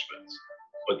the punishments,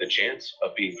 but the chance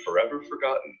of being forever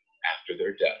forgotten after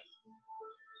their death.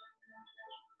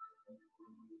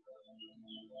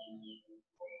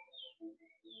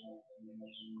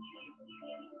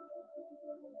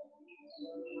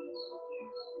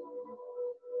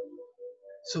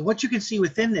 So what you can see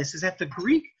within this is that the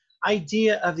Greek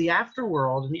idea of the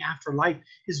afterworld and the afterlife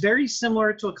is very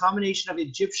similar to a combination of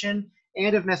Egyptian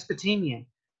and of Mesopotamian.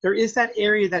 There is that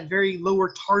area, that very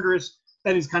lower Tartarus,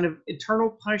 that is kind of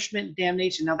eternal punishment and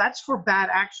damnation. Now that's for bad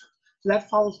actions. So that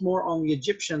follows more on the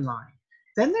Egyptian line.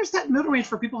 Then there's that middle range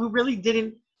for people who really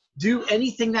didn't do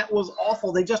anything that was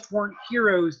awful. They just weren't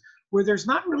heroes, where there's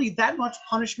not really that much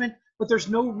punishment, but there's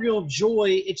no real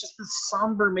joy. It's just this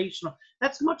somber somberation.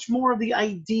 That's much more of the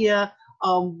idea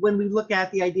when we look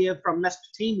at the idea from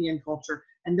Mesopotamian culture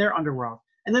and their underworld.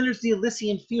 And then there's the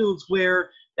Elysian fields, where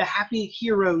the happy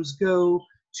heroes go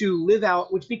to live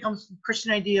out, which becomes the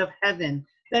Christian idea of heaven.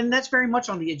 Then that's very much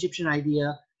on the Egyptian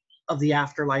idea of the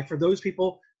afterlife for those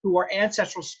people who are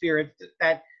ancestral spirits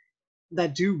that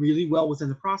that do really well within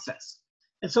the process.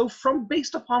 And so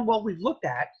based upon what we've looked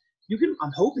at,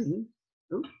 I'm hoping,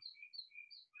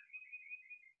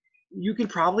 you can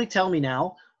probably tell me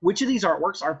now which of these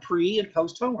artworks are pre and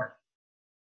post Homer.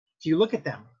 If you look at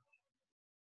them.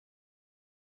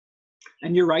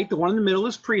 And you're right, the one in the middle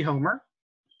is pre-Homer.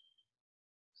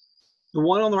 The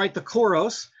one on the right, the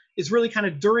Choros, is really kind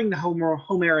of during the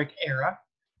Homeric era.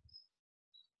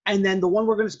 And then the one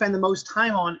we're going to spend the most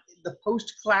time on, the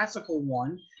post-classical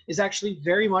one, is actually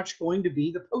very much going to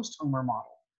be the post-Homer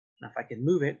model. Now, if I can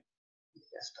move it,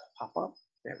 just pop up.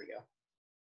 There we go.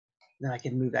 Then I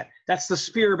can move that. That's the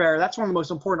Spear Bearer. That's one of the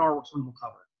most important artworks we will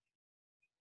cover.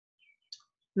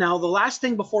 Now, the last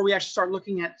thing before we actually start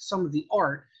looking at some of the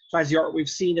art, besides the art we've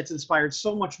seen that's inspired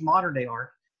so much modern-day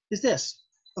art, is this.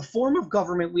 The form of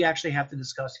government we actually have to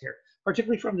discuss here,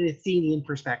 particularly from the Athenian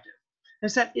perspective.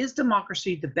 Is that, is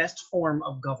democracy the best form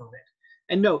of government?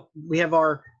 And note, we have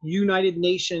our United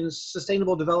Nations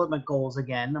Sustainable Development Goals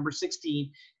again, number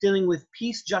 16, dealing with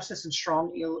peace, justice, and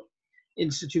strong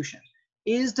institutions.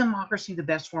 Is democracy the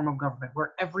best form of government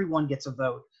where everyone gets a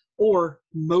vote, or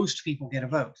most people get a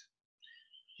vote?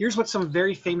 Here's what some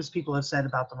very famous people have said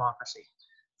about democracy.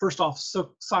 First off,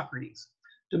 Socrates.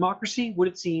 Democracy would,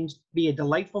 it seems, be a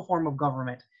delightful form of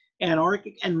government,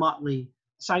 anarchic and motley,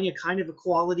 assigning a kind of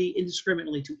equality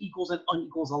indiscriminately to equals and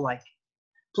unequals alike.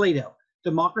 Plato.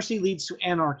 Democracy leads to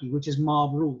anarchy, which is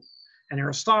mob rule. And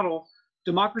Aristotle.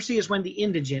 Democracy is when the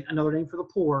indigent, another name for the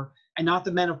poor, and not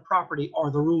the men of property are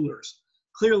the rulers.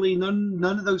 Clearly, none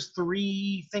of those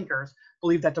three thinkers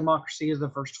believe that democracy is the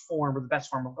first form or the best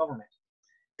form of government.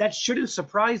 That shouldn't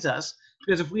surprise us,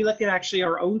 because if we look at actually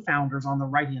our own founders on the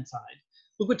right-hand side,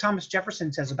 look what Thomas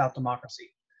Jefferson says about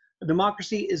democracy. A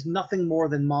democracy is nothing more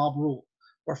than mob rule,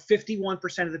 where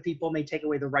 51% of the people may take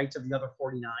away the rights of the other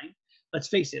 49. Let's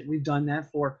face it, we've done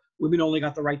that for women only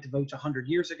got the right to vote 100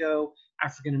 years ago.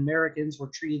 African Americans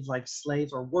were treated like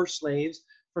slaves or were slaves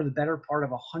for the better part of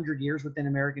 100 years within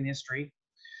American history.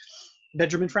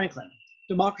 Benjamin Franklin.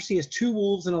 Democracy is two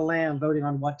wolves and a lamb voting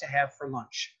on what to have for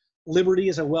lunch. Liberty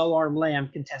is a well-armed lamb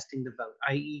contesting the vote,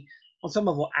 i.e., on some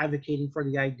level advocating for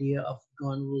the idea of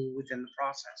gun rule within the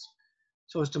process.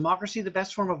 So is democracy the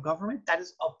best form of government? That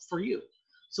is up for you.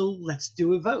 So let's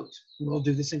do a vote. We'll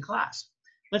do this in class.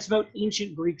 Let's vote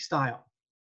ancient Greek style.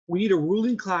 We need a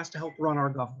ruling class to help run our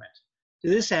government. To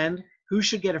this end, who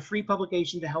should get a free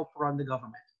publication to help run the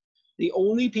government? The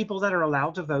only people that are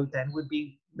allowed to vote then would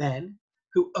be men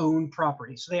who own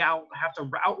property. So they have to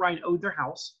outright own their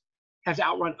house, have to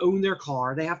outright own their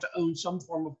car. They have to own some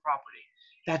form of property.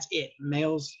 That's it,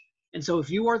 males. And so if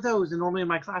you are those, and normally in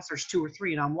my class there's 2 or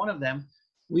 3, and I'm one of them,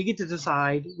 we get to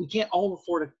decide. We can't all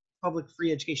afford a public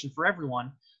free education for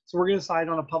everyone. So we're going to decide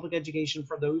on a public education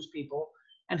for those people.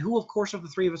 And who, of course, are the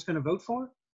 3 of us going to vote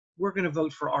for? We're going to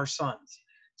vote for our sons.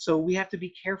 So we have to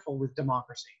be careful with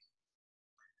democracy.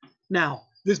 Now,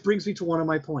 this brings me to one of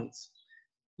my points.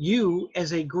 You,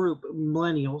 as a group,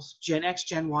 millennials, Gen X,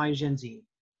 Gen Y, Gen Z,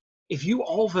 if you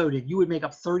all voted, you would make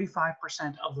up 35%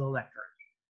 of the electorate.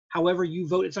 However, you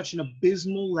vote at such an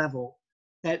abysmal level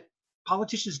that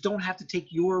politicians don't have to take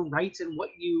your rights and what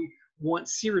you want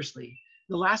seriously.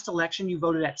 The last election, you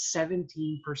voted at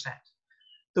 17%.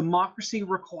 Democracy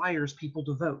requires people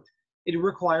to vote. It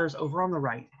requires, over on the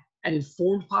right, an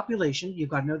informed population. You've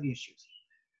got to know the issues.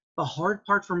 The hard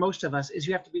part for most of us is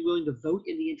you have to be willing to vote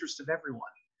in the interest of everyone.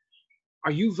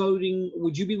 Are you voting?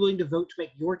 Would you be willing to vote to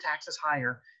make your taxes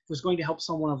higher if it was going to help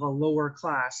someone of a lower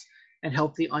class and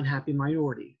help the unhappy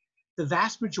minority? The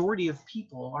vast majority of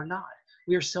people are not.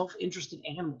 We are self-interested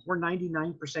animals. We're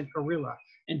 99% gorilla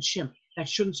and chimp. That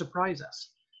shouldn't surprise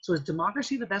us. So is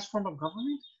democracy the best form of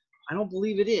government? I don't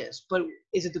believe it is. But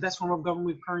is it the best form of government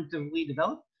we've currently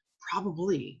developed?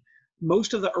 Probably.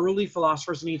 Most of the early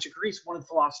philosophers in ancient Greece wanted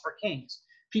philosopher kings,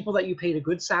 people that you paid a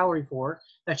good salary for,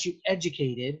 that you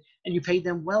educated, and you paid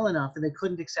them well enough, and they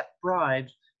couldn't accept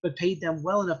bribes, but paid them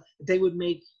well enough that they would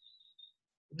make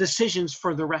decisions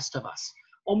for the rest of us.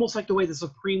 Almost like the way the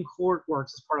Supreme Court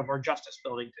works as part of our justice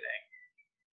building today.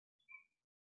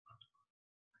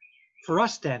 For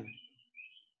us then,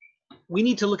 we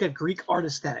need to look at Greek art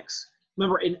aesthetics.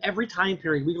 Remember, in every time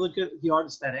period, we look at the art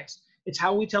aesthetics. It's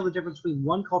how we tell the difference between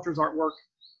one culture's artwork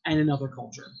and another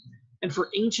culture. And for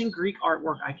ancient Greek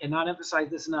artwork, I cannot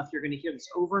emphasize this enough. You're going to hear this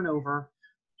over and over.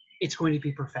 It's going to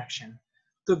be perfection.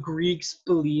 The Greeks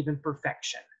believe in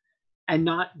perfection and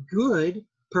not good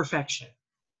perfection.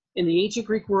 In the ancient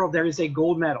Greek world, there is a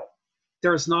gold medal.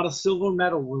 There is not a silver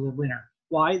medal winner.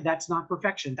 Why? That's not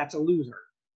perfection. That's a loser.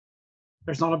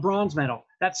 There's not a bronze medal.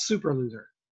 That's super loser.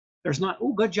 There's not,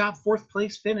 oh, good job, 4th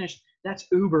place finish. That's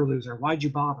uber loser. Why'd you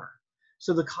bother?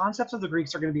 So the concepts of the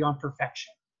Greeks are going to be on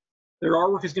perfection. Their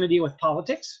artwork is going to deal with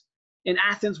politics. In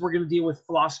Athens, we're going to deal with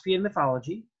philosophy and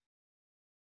mythology.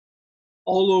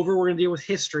 All over, we're going to deal with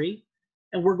history,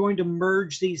 and we're going to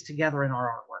merge these together in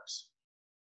our artworks.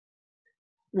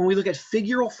 When we look at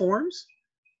figural forms,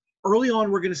 early on,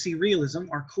 we're going to see realism,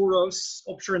 our kouros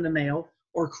sculpture in the male,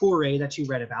 or kore that you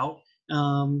read about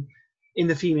in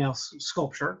the female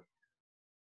sculpture.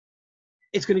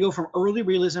 It's going to go from early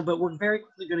realism, but we're very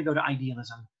quickly going to go to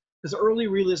idealism, because early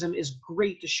realism is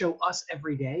great to show us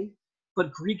every day,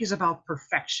 but Greek is about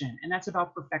perfection, and that's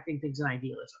about perfecting things in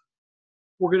idealism.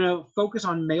 We're going to focus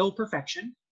on male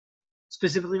perfection,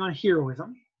 specifically on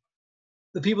heroism.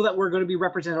 The people that we're going to be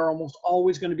represented are almost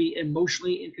always going to be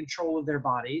emotionally in control of their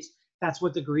bodies. That's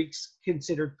what the Greeks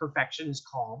considered perfection, is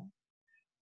calm.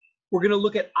 We're going to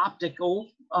look at optical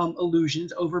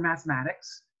illusions over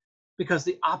mathematics, because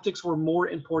the optics were more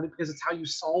important, because it's how you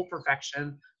solve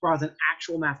perfection rather than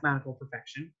actual mathematical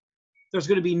perfection. There's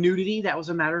going to be nudity. That was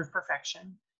a matter of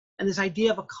perfection. And this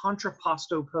idea of a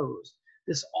contrapposto pose,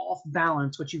 this off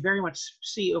balance, which you very much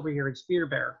see over here in Spear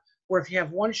Bear, where if you have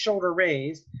one shoulder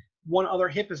raised, one other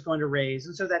hip is going to raise,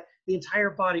 and so that the entire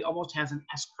body almost has an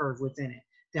S-curve within it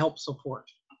to help support.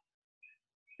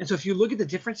 And so if you look at the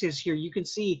differences here, you can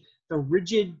see the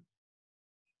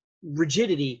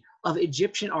rigidity of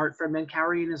Egyptian art from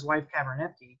Menkaure and his wife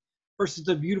Khafre-Nepti versus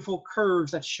the beautiful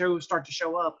curves that start to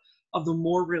show up of the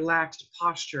more relaxed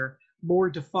posture, more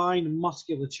defined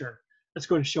musculature that's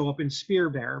going to show up in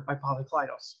Spear Bear by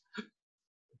Polykleitos.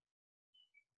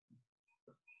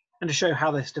 And to show you how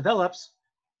this develops,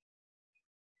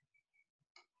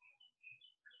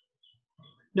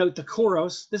 note the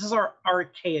kouros. This is our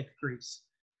archaic Greece.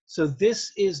 So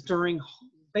this is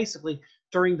basically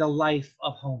during the life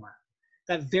of Homer.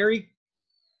 That very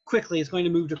quickly is going to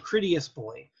move to Critias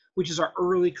Boy, which is our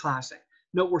early classic.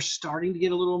 Note we're starting to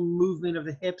get a little movement of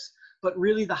the hips, but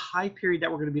really the high period that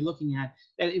we're going to be looking at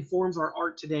that informs our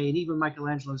art today, and even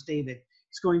Michelangelo's David,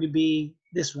 is going to be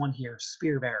this one here,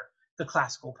 Spear Bear, the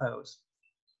classical pose.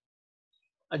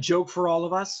 A joke for all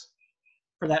of us,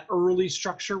 for that early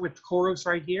structure with kouros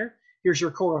right here. Here's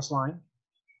your kouros line.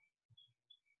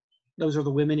 Those are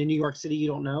the women in New York City you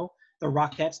don't know, the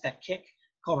Rockettes that kick,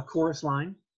 called a kouros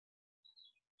line.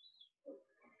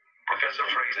 Professor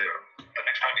Fraser, the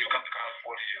next time you come to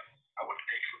California, I will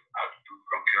take you out to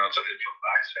junkyards of your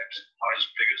biceps, not as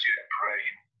big as your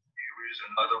brain. Here is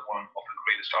another one of the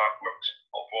greatest artworks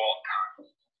of all time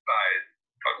by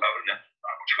Arnold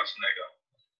Schwarzenegger.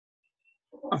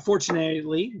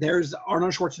 Unfortunately, there's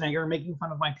Arnold Schwarzenegger making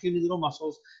fun of my puny little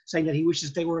muscles, saying that he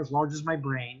wishes they were as large as my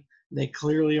brain. They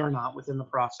clearly are not within the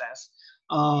process.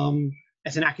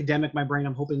 As an academic, my brain,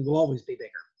 I'm hoping, will always be bigger.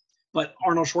 But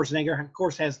Arnold Schwarzenegger, of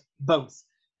course, has both.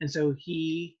 And so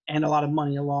he, and a lot of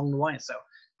money along the way. So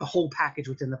the whole package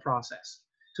within the process.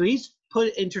 So he's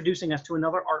introducing us to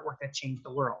another artwork that changed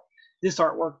the world. This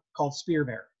artwork called Spear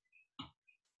Bear.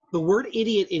 The word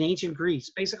idiot in ancient Greece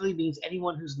basically means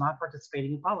anyone who's not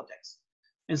participating in politics.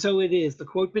 And so it is. The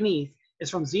quote beneath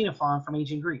is from Xenophon from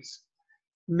ancient Greece.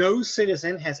 No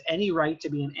citizen has any right to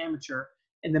be an amateur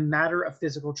in the matter of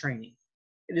physical training.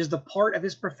 It is the part of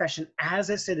his profession as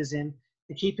a citizen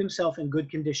to keep himself in good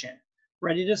condition,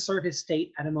 ready to serve his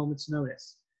state at a moment's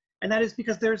notice. And that is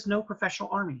because there's no professional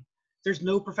army. There's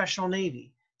no professional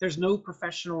navy. There's no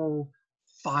professional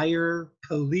fire,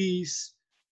 police,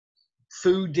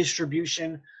 food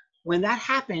distribution. When that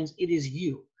happens, it is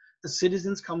you. The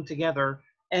citizens come together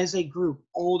as a group,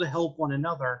 all to help one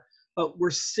another, but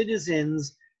we're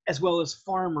citizens as well as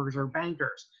farmers or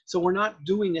bankers. So we're not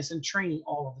doing this in training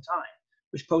all of the time,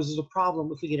 which poses a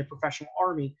problem if we get a professional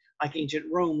army like ancient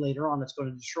Rome later on that's going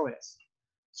to destroy us.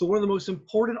 So one of the most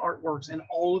important artworks in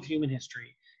all of human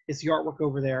history is the artwork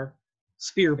over there,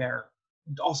 Spear Bear,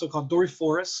 also called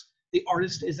Doryphorus. The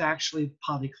artist is actually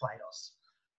Polykleitos.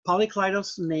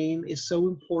 Polykleitos' name is so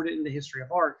important in the history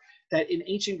of art that in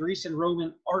ancient Greece and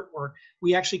Roman artwork,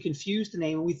 we actually confused the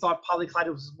name and we thought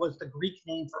Polykleitos was the Greek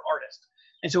name for artist.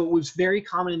 And so it was very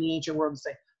common in the ancient world to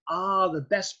say, the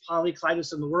best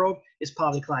Polykleitos in the world is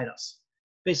Polykleitos.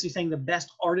 Basically saying the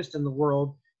best artist in the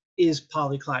world is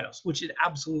Polykleitos, which it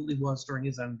absolutely was during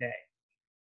his own day.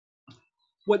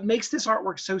 What makes this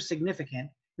artwork so significant,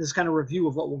 this kind of review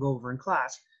of what we'll go over in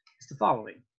class, is the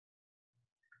following.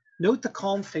 Note the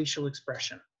calm facial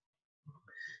expression.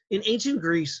 In ancient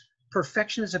Greece,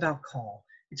 perfection is about calm.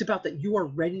 It's about that you are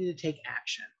ready to take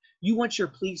action. You want your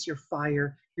police, your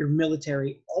fire, your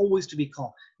military always to be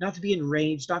calm, not to be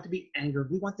enraged, not to be angered.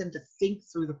 We want them to think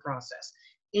through the process.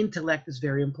 Intellect is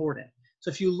very important. So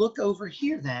if you look over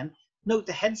here then, note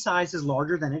the head size is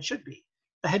larger than it should be.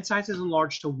 The head size is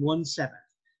enlarged to 1/7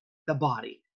 the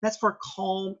body. That's for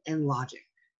calm and logic.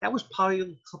 That was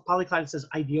Polyclitus's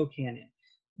ideal canon.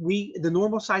 The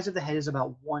normal size of the head is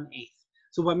about 1/8.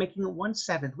 So by making it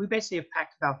 1/7, we basically have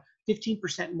packed about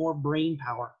 15% more brain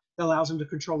power that allows him to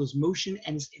control his motion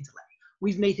and his intellect.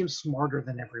 We've made him smarter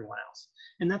than everyone else.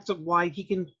 And that's why he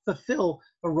can fulfill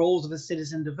the roles of a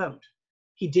citizen devote.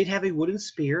 He did have a wooden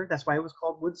spear. That's why it was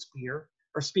called wood spear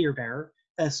or spear bearer.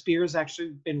 The spear has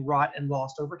actually been wrought and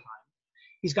lost over time.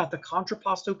 He's got the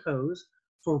contrapposto pose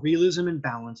for realism and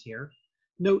balance here.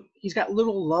 Note, he's got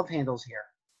little love handles here,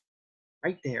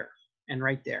 right there and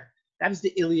right there. That is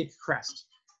the iliac crest.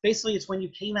 Basically, it's when you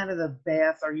came out of the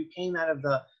bath or you came out of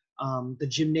the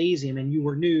gymnasium and you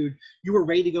were nude, you were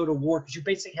ready to go to war because you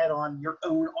basically had on your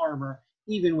own armor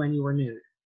even when you were nude.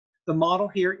 The model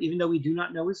here, even though we do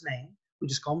not know his name, we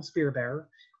just call him Spear Bearer,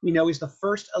 we know he's the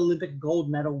first Olympic gold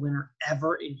medal winner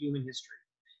ever in human history.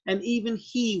 And even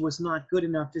he was not good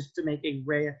enough just to make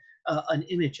an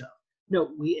image of.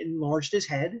 No, we enlarged his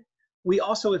head. We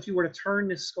also, if you were to turn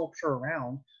this sculpture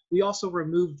around, we also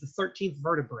removed the 13th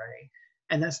vertebrae,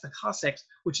 and that's the coccyx,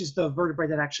 which is the vertebrae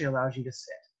that actually allows you to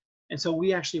sit. And so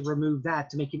we actually removed that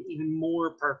to make it even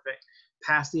more perfect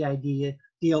past the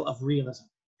ideal of realism.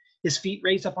 His feet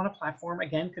raised up on a platform,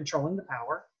 again, controlling the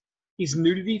power. He's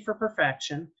nudity for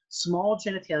perfection. Small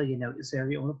genitalia, note, is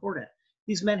very important.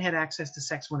 These men had access to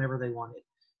sex whenever they wanted.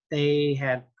 They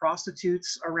had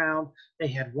prostitutes around, they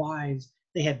had wives,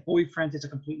 they had boyfriends. It's a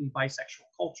completely bisexual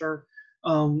culture.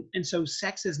 And so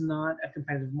sex is not a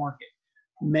competitive market.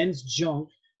 Men's junk,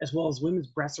 as well as women's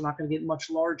breasts, are not going to get much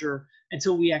larger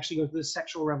until we actually go through the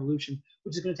sexual revolution,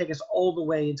 which is going to take us all the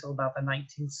way until about the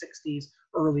 1960s,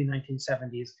 early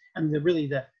 1970s, and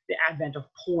the advent of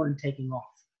porn taking off.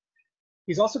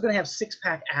 He's also going to have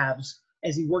six-pack abs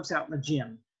as he works out in the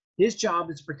gym. His job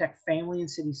is to protect family and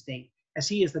city-state. As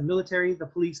he is the military, the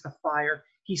police, the fire,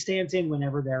 he stands in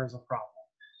whenever there is a problem.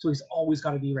 So he's always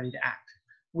got to be ready to act.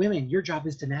 Women, your job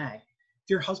is to nag. If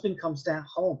your husband comes down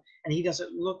home and he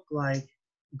doesn't look like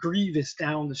Grievous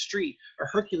down the street or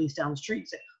Hercules down the street,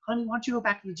 say, honey, why don't you go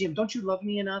back to the gym? Don't you love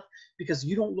me enough? Because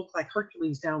you don't look like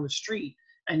Hercules down the street.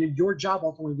 And your job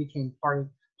ultimately became part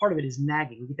of it is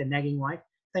nagging. You get the nagging wife.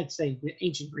 Thanks to the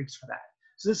ancient Greeks for that.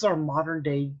 So this is our modern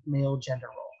day male gender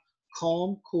role.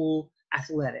 Calm, cool,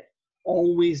 athletic,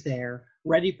 always there,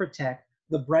 ready to protect,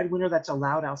 the breadwinner that's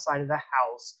allowed outside of the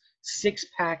house,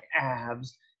 six-pack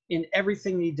abs, in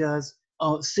everything he does,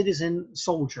 citizen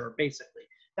soldier, basically.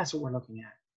 That's what we're looking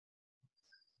at.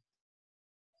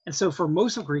 And so for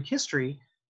most of Greek history,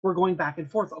 we're going back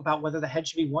and forth about whether the head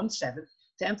should be 1/7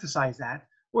 to emphasize that,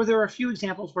 or there are a few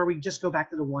examples where we just go back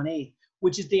to the 1/8,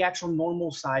 which is the actual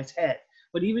normal size head.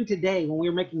 But even today, when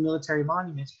we're making military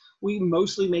monuments, we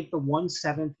mostly make the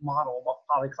 1/7 model of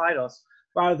Polykleitos,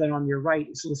 rather than on your right,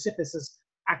 it's Lysippus'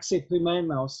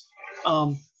 Axipymenos,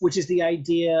 which is the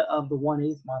idea of the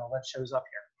 1/8 model that shows up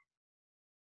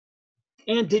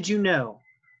here. And did you know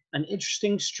an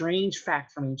interesting, strange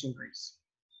fact from ancient Greece?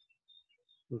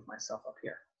 Move myself up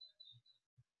here.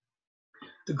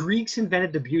 The Greeks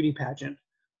invented the beauty pageant,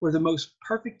 where the most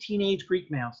perfect teenage Greek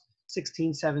males,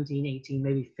 16, 17, 18,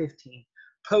 maybe 15,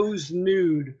 posed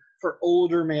nude for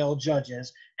older male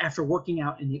judges after working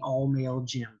out in the all-male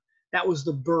gym. That was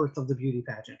the birth of the beauty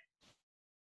pageant.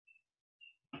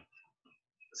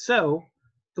 So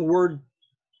the word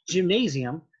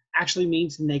gymnasium actually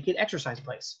means naked exercise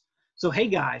place. So hey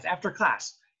guys, after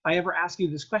class, if I ever ask you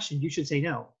this question, you should say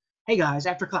no. Hey guys,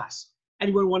 after class,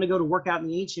 anyone want to go to work out in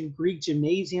the ancient Greek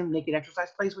gymnasium naked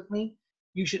exercise place with me?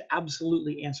 You should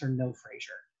absolutely answer no,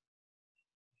 Fraser.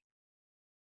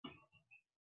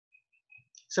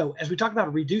 So as we talk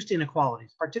about reduced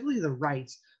inequalities, particularly the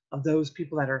rights of those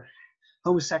people that are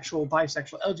homosexual,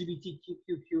 bisexual,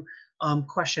 LGBTQ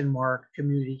question mark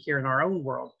community here in our own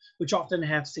world, which often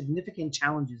have significant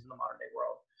challenges in the modern day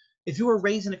world. If you were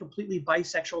raised in a completely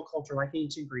bisexual culture like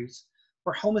ancient Greece,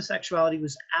 where homosexuality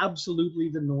was absolutely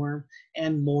the norm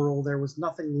and moral, there was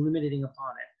nothing limiting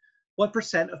upon it, what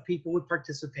percent of people would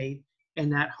participate in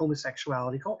that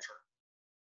homosexuality culture?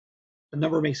 The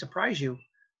number may surprise you.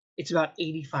 It's about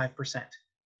 85%.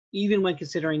 Even when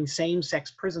considering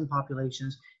same-sex prison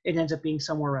populations, it ends up being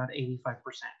somewhere around 85%.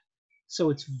 So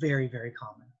it's very, very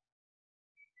common.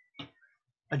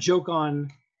 A joke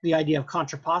on the idea of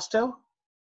contrapposto.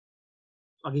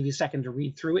 I'll give you a second to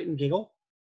read through it and giggle.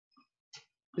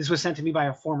 This was sent to me by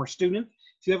a former student.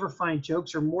 If you ever find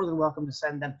jokes, you're more than welcome to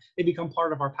send them. They become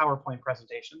part of our PowerPoint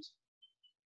presentations.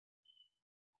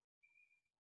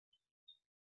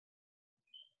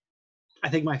 I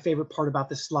think my favorite part about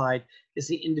this slide is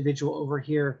the individual over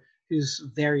here who's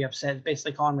very upset,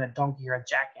 basically calling him a donkey or a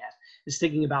jackass, is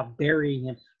thinking about burying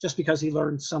him just because he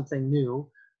learned something new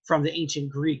from the ancient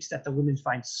Greeks that the women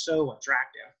find so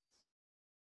attractive.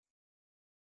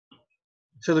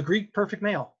 So the Greek perfect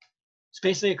male, it's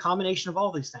basically a combination of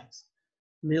all these things: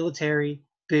 military,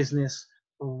 business,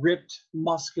 ripped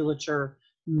musculature,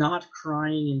 not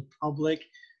crying in public.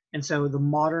 And so the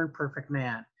modern perfect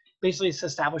man, basically it's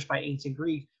established by ancient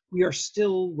Greek. We are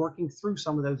still working through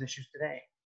some of those issues today.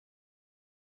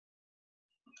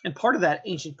 And part of that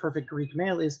ancient perfect Greek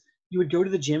male is you would go to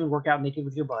the gym and work out naked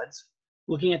with your buds,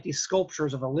 looking at these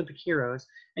sculptures of Olympic heroes,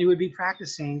 and you would be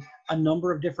practicing a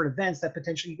number of different events that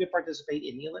potentially you could participate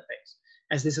in the Olympics,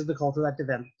 as this is the culture that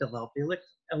developed the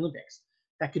Olympics.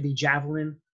 That could be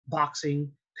javelin,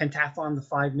 boxing, pentathlon, the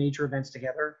 5 major events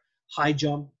together, high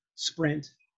jump,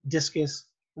 sprint, discus,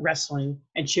 wrestling,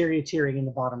 and charioteering in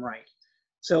the bottom right.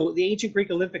 So the ancient Greek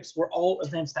Olympics were all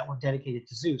events that were dedicated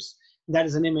to Zeus. And that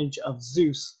is an image of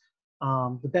Zeus,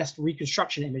 the best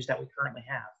reconstruction image that we currently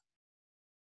have.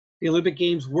 The Olympic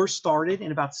Games were started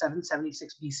in about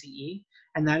 776 BCE,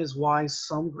 and that is why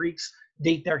some Greeks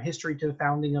date their history to the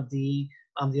founding of the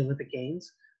Olympic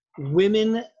Games.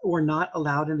 Women were not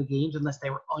allowed in the games unless they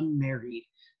were unmarried.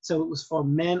 So it was for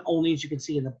men only, as you can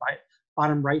see in the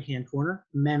bottom right-hand corner,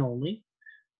 men only.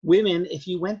 Women, if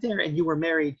you went there and you were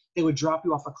married, they would drop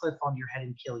you off a cliff on your head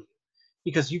and kill you.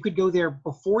 Because you could go there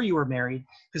before you were married,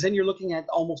 because then you're looking at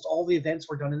almost all the events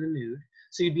were done in the nude.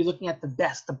 So you'd be looking at the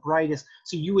best, the brightest,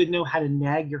 so you would know how to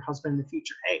nag your husband in the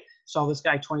future. Hey, saw this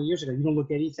guy 20 years ago. You don't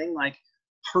look anything like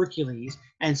Hercules.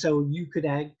 And so you could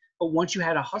nag, but once you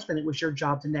had a husband, it was your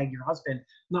job to nag your husband,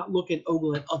 not look and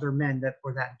ogle at other men that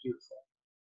were that beautiful.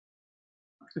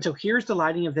 And so here's the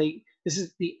lighting of this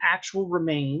is the actual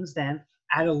remains then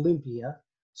at Olympia.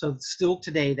 So still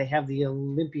today they have the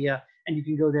Olympia, and you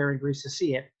can go there in Greece to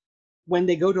see it. When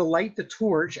they go to light the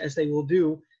torch, as they will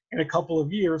do in a couple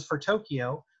of years for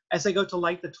Tokyo, as they go to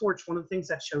light the torch, one of the things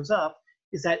that shows up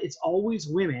is that it's always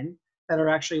women that are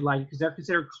actually lighting, because they're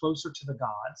considered closer to the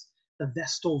gods, the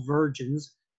Vestal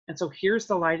virgins. And so here's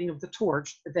the lighting of the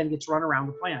torch that then gets run around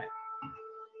the planet.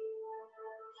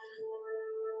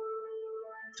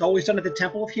 It's always done at the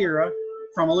Temple of Hera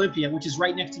from Olympia, which is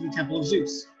right next to the Temple of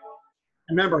Zeus.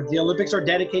 And remember, the Olympics are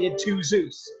dedicated to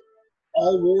Zeus.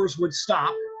 All wars would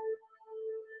stop.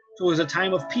 So it was a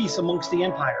time of peace amongst the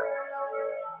empire.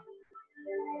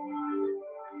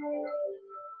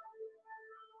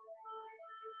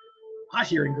 Hot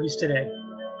here in Greece today.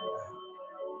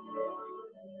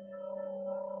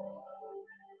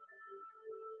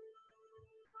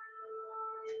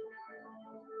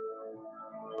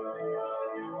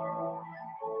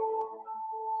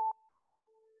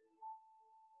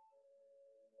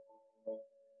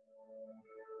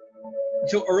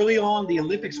 So early on, the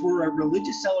Olympics were a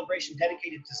religious celebration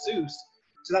dedicated to Zeus.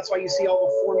 So that's why you see all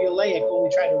the formulaic when we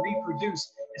try to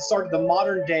reproduce. It started the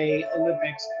modern day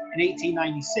Olympics in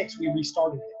 1896. We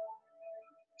restarted it.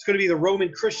 It's going to be the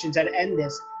Roman Christians that end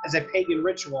this as a pagan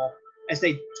ritual as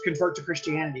they convert to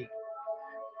Christianity.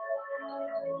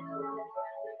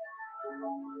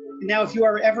 Now, if you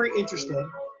are ever interested,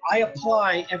 I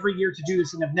apply every year to do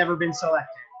this and have never been selected.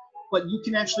 But you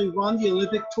can actually run the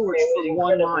Olympic torch for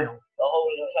 1 mile.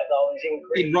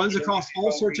 It runs across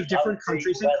all sorts of different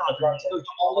countries and continents. It goes to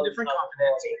all the different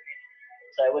continents.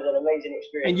 So it was an amazing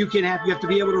experience. And you have to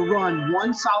be able to run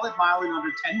 1 solid mile in under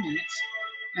 10 minutes.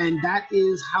 And that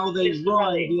is how they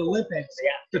run the Olympics,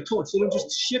 the torch. They don't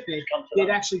just ship it, it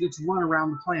actually gets run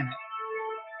around the planet.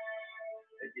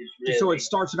 Really, so it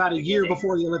starts about a year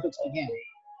before the Olympics begin.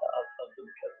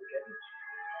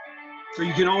 So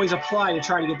you can always apply to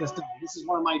try to get this done. This is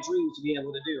one of my dreams to be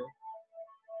able to do.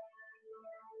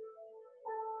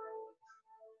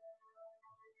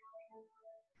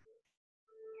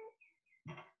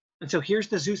 And so here's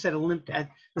the Zeus at the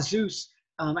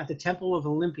Temple of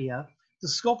Olympia. The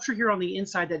sculpture here on the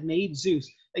inside that made Zeus,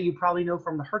 that you probably know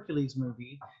from the Hercules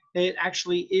movie, it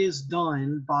actually is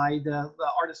done by the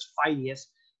artist Phidias.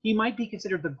 He might be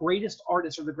considered the greatest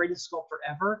artist or the greatest sculptor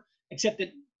ever, except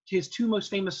that his 2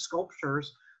 most famous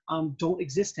sculptures don't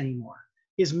exist anymore.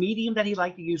 His medium that he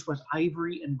liked to use was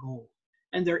ivory and gold.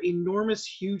 And they're enormous,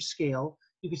 huge scale.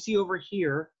 You can see over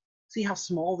here, see how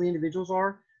small the individuals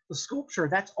are? The sculpture,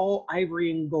 that's all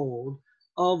ivory and gold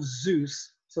of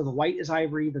Zeus. So the white is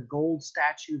ivory, the gold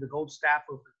statue, the gold staff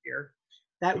over here.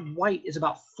 That white is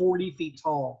about 40 feet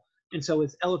tall, and so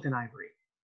it's elephant ivory.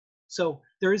 So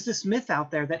there is this myth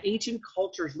out there that ancient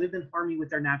cultures lived in harmony with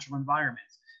their natural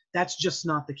environments. That's just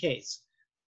not the case.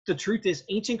 The truth is,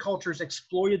 ancient cultures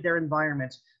exploited their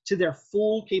environments to their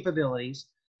full capabilities,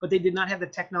 but they did not have the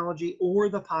technology or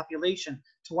the population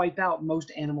to wipe out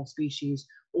most animal species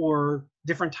or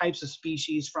different types of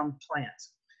species from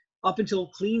plants. Up until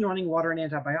clean running water and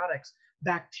antibiotics,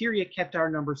 bacteria kept our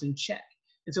numbers in check.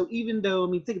 And so even though, I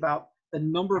mean, think about the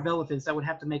number of elephants that would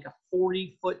have to make a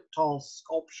 40-foot tall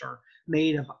sculpture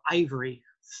made of ivory,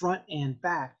 front and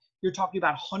back. You're talking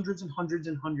about hundreds and hundreds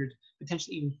and hundreds,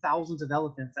 potentially even thousands of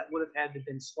elephants that would have had to have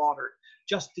been slaughtered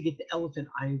just to get the elephant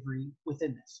ivory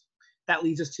within this. That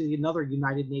leads us to another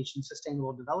United Nations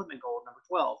Sustainable Development Goal, number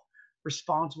 12,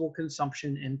 responsible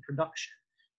consumption and production.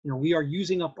 You know, we are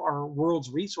using up our world's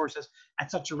resources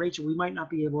at such a rate that we might not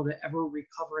be able to ever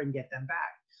recover and get them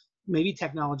back. Maybe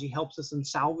technology helps us and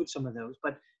salvage some of those,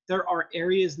 but there are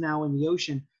areas now in the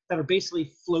ocean that are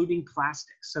basically floating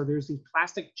plastics. So there's these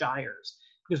plastic gyres,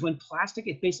 because when plastic,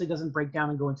 it basically doesn't break down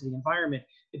and go into the environment.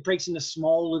 It breaks into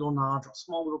small little nodules,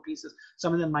 small little pieces,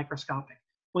 some of them microscopic.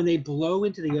 When they blow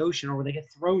into the ocean or when they get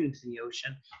thrown into the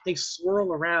ocean, they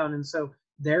swirl around. And so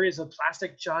there is a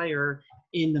plastic gyre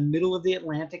in the middle of the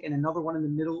Atlantic and another one in the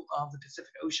middle of the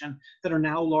Pacific Ocean that are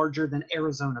now larger than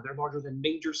Arizona. They're larger than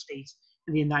major states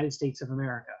in the United States of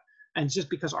America. And it's just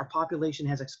because our population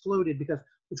has exploded, because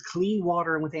with clean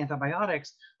water and with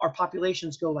antibiotics, our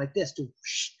populations go like this,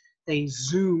 they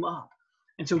zoom up.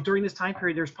 And so during this time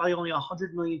period, there's probably only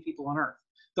 100 million people on Earth.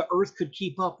 The Earth could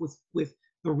keep up with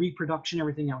the reproduction,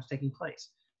 everything that was taking place.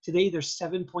 Today, there's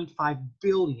 7.5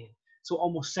 billion, so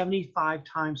almost 75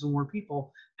 times more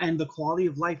people, and the quality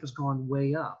of life has gone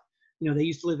way up. You know, they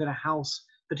used to live in a house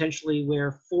potentially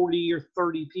where 40 or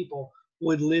 30 people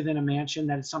would live in a mansion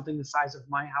that is something the size of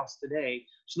my house today.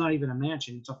 It's not even a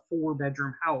mansion, it's a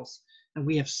 4-bedroom house, and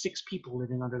we have 6 people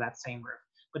living under that same roof,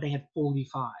 but they had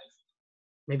 45,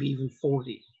 maybe even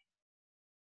 40.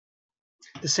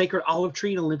 The sacred olive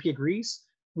tree in Olympia, Greece,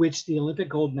 which the Olympic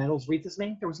gold medals wreath is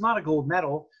named, there was not a gold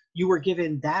medal. You were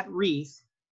given that wreath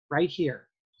right here.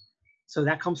 So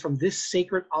that comes from this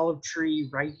sacred olive tree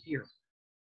right here.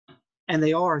 And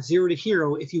they are 0 to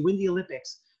hero. If you win the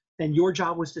Olympics, then your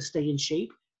job was to stay in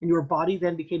shape, and your body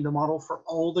then became the model for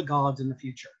all the gods in the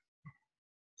future.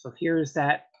 So here's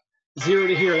that 0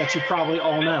 to hero that you probably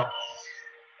all know.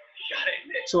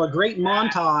 So a great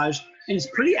montage, and it's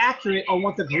pretty accurate on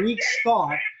what the Greeks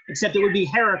thought, except it would be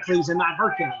Heracles and not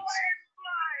Hercules.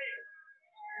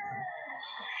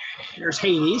 There's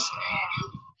Hades,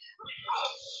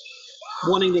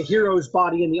 wanting the hero's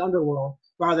body in the underworld,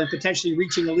 rather than potentially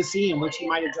reaching Elysium, which he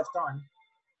might have just done.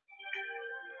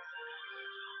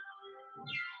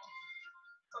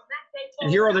 And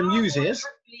here are the muses,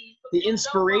 the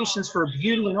inspirations for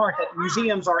beauty and art that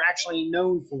museums are actually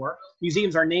known for.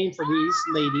 Museums are named for these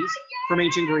ladies from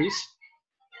ancient Greece.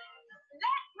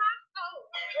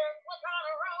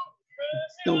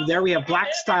 So there we have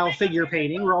black style figure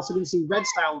painting. We're also going to see red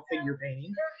style figure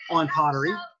painting on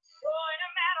pottery.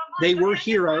 They were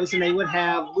heroes, and they would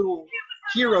have little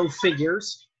hero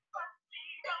figures.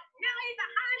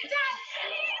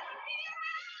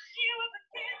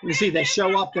 You see, they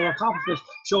show up, their accomplishments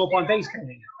show up on face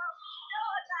painting.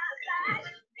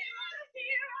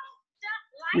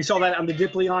 We saw that on the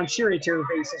Dipleon charioteer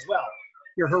vase as well.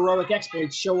 Your heroic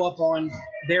exploits show up on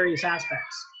various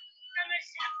aspects.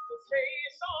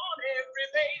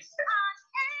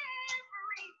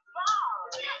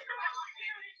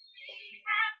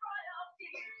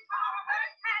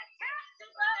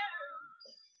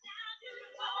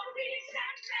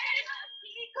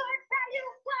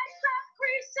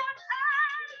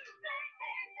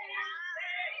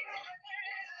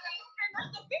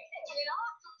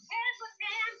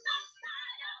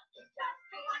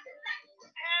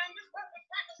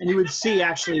 And you would see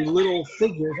actually little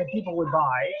figures that people would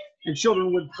buy, and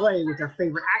children would play with their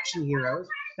favorite action heroes.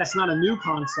 That's not a new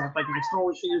concept, like the Star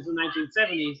Wars figures in the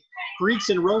 1970s. Greeks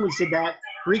and Romans did that.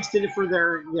 Greeks did it for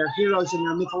their heroes and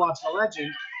their mythological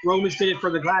legend. Romans did it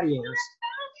for the gladiators.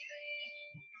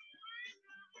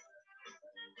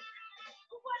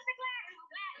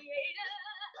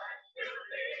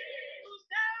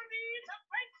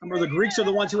 Remember, the Greeks are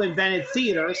the ones who invented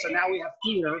theater, so now we have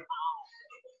theater.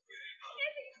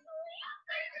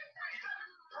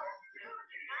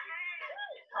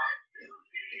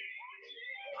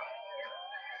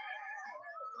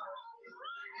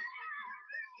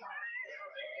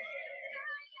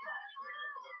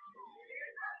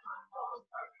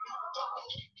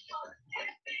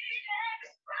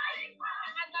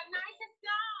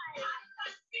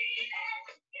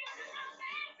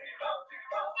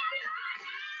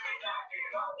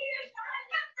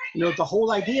 You know, the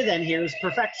whole idea then here is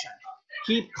perfection.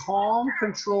 Keep calm,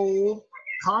 controlled,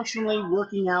 constantly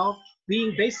working out,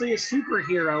 being basically a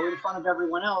superhero in front of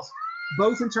everyone else,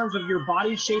 both in terms of your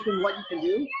body shape and what you can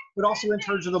do, but also in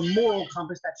terms of the moral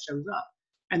compass that shows up.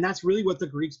 And that's really what the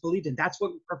Greeks believed in. That's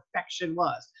what perfection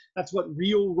was. That's what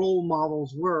real role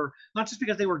models were, not just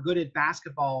because they were good at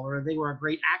basketball or they were a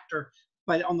great actor,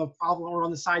 but on the problem or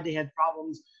on the side they had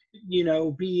problems,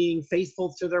 being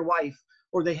faithful to their wife,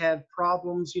 or they had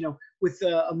problems, with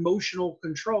emotional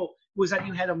control. Was that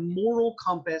you had a moral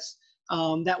compass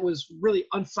that was really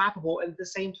unflappable, and at the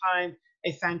same time,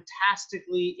 a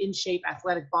fantastically in shape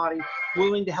athletic body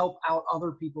willing to help out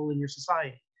other people in your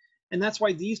society. And that's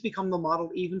why these become the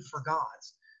model even for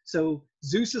gods. So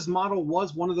Zeus's model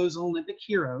was one of those Olympic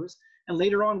heroes. And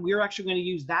later on, we're actually going to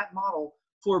use that model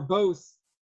for both.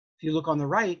 If you look on the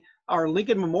right, our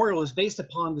Lincoln Memorial is based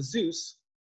upon the Zeus,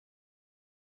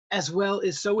 as well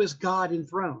as so is God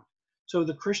enthroned. So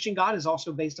the Christian God is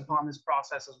also based upon this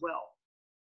process as well.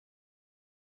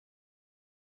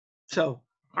 So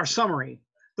our summary: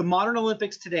 the modern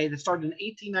Olympics today that started in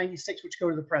 1896, which go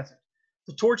to the present.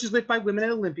 The torch is lit by women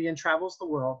at Olympia and travels the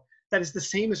world. That is the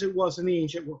same as it was in the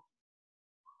ancient world.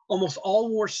 Almost all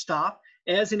wars stop,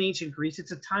 as in ancient Greece.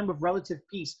 It's a time of relative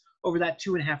peace over that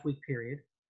 2.5-week period.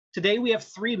 Today we have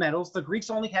 3 medals. The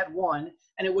Greeks only had 1,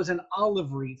 and it was an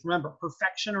olive wreath. Remember,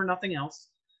 perfection or nothing else.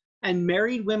 And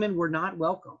married women were not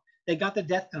welcome. They got the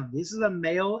death penalty. This is a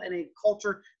male and a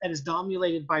culture that is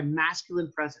dominated by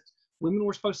masculine presence. Women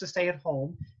were supposed to stay at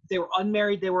home. If they were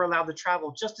unmarried, they were allowed to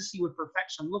travel just to see what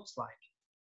perfection looks like.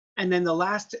 And then the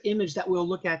last image that we'll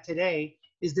look at today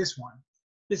is this one.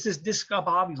 This is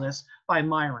Discobolus by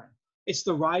Myron. It's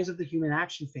the rise of the human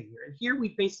action figure. And here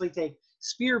we basically take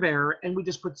spear bearer and we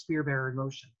just put spear bearer in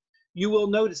motion. You will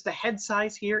notice the head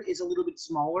size here is a little bit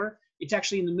smaller. It's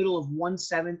actually in the middle of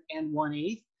 1/7 and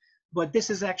 1/8. But this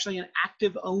is actually an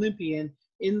active Olympian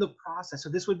in the process. So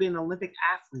this would be an Olympic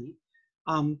athlete.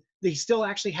 They still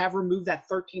actually have removed that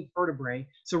 13th vertebrae.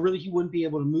 So really he wouldn't be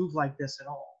able to move like this at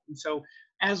all. And so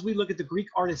as we look at the Greek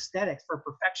art aesthetics for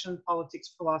perfection,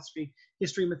 politics, philosophy,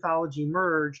 history, mythology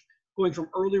merge, going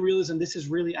from early realism, this is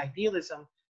really idealism,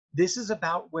 this is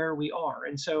about where we are.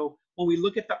 And so when we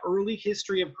look at the early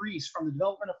history of Greece, from the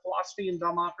development of philosophy and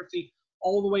democracy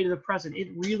all the way to the present, it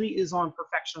really is on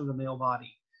perfection of the male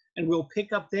body. And we'll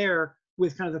pick up there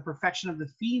with kind of the perfection of the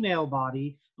female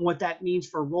body and what that means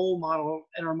for role model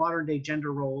and our modern day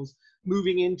gender roles,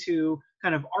 moving into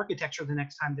kind of architecture the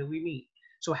next time that we meet.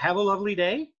 So have a lovely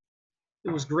day.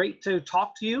 It was great to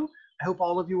talk to you. I hope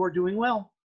all of you are doing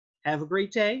well. Have a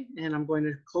great day, and I'm going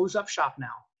to close up shop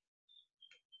now.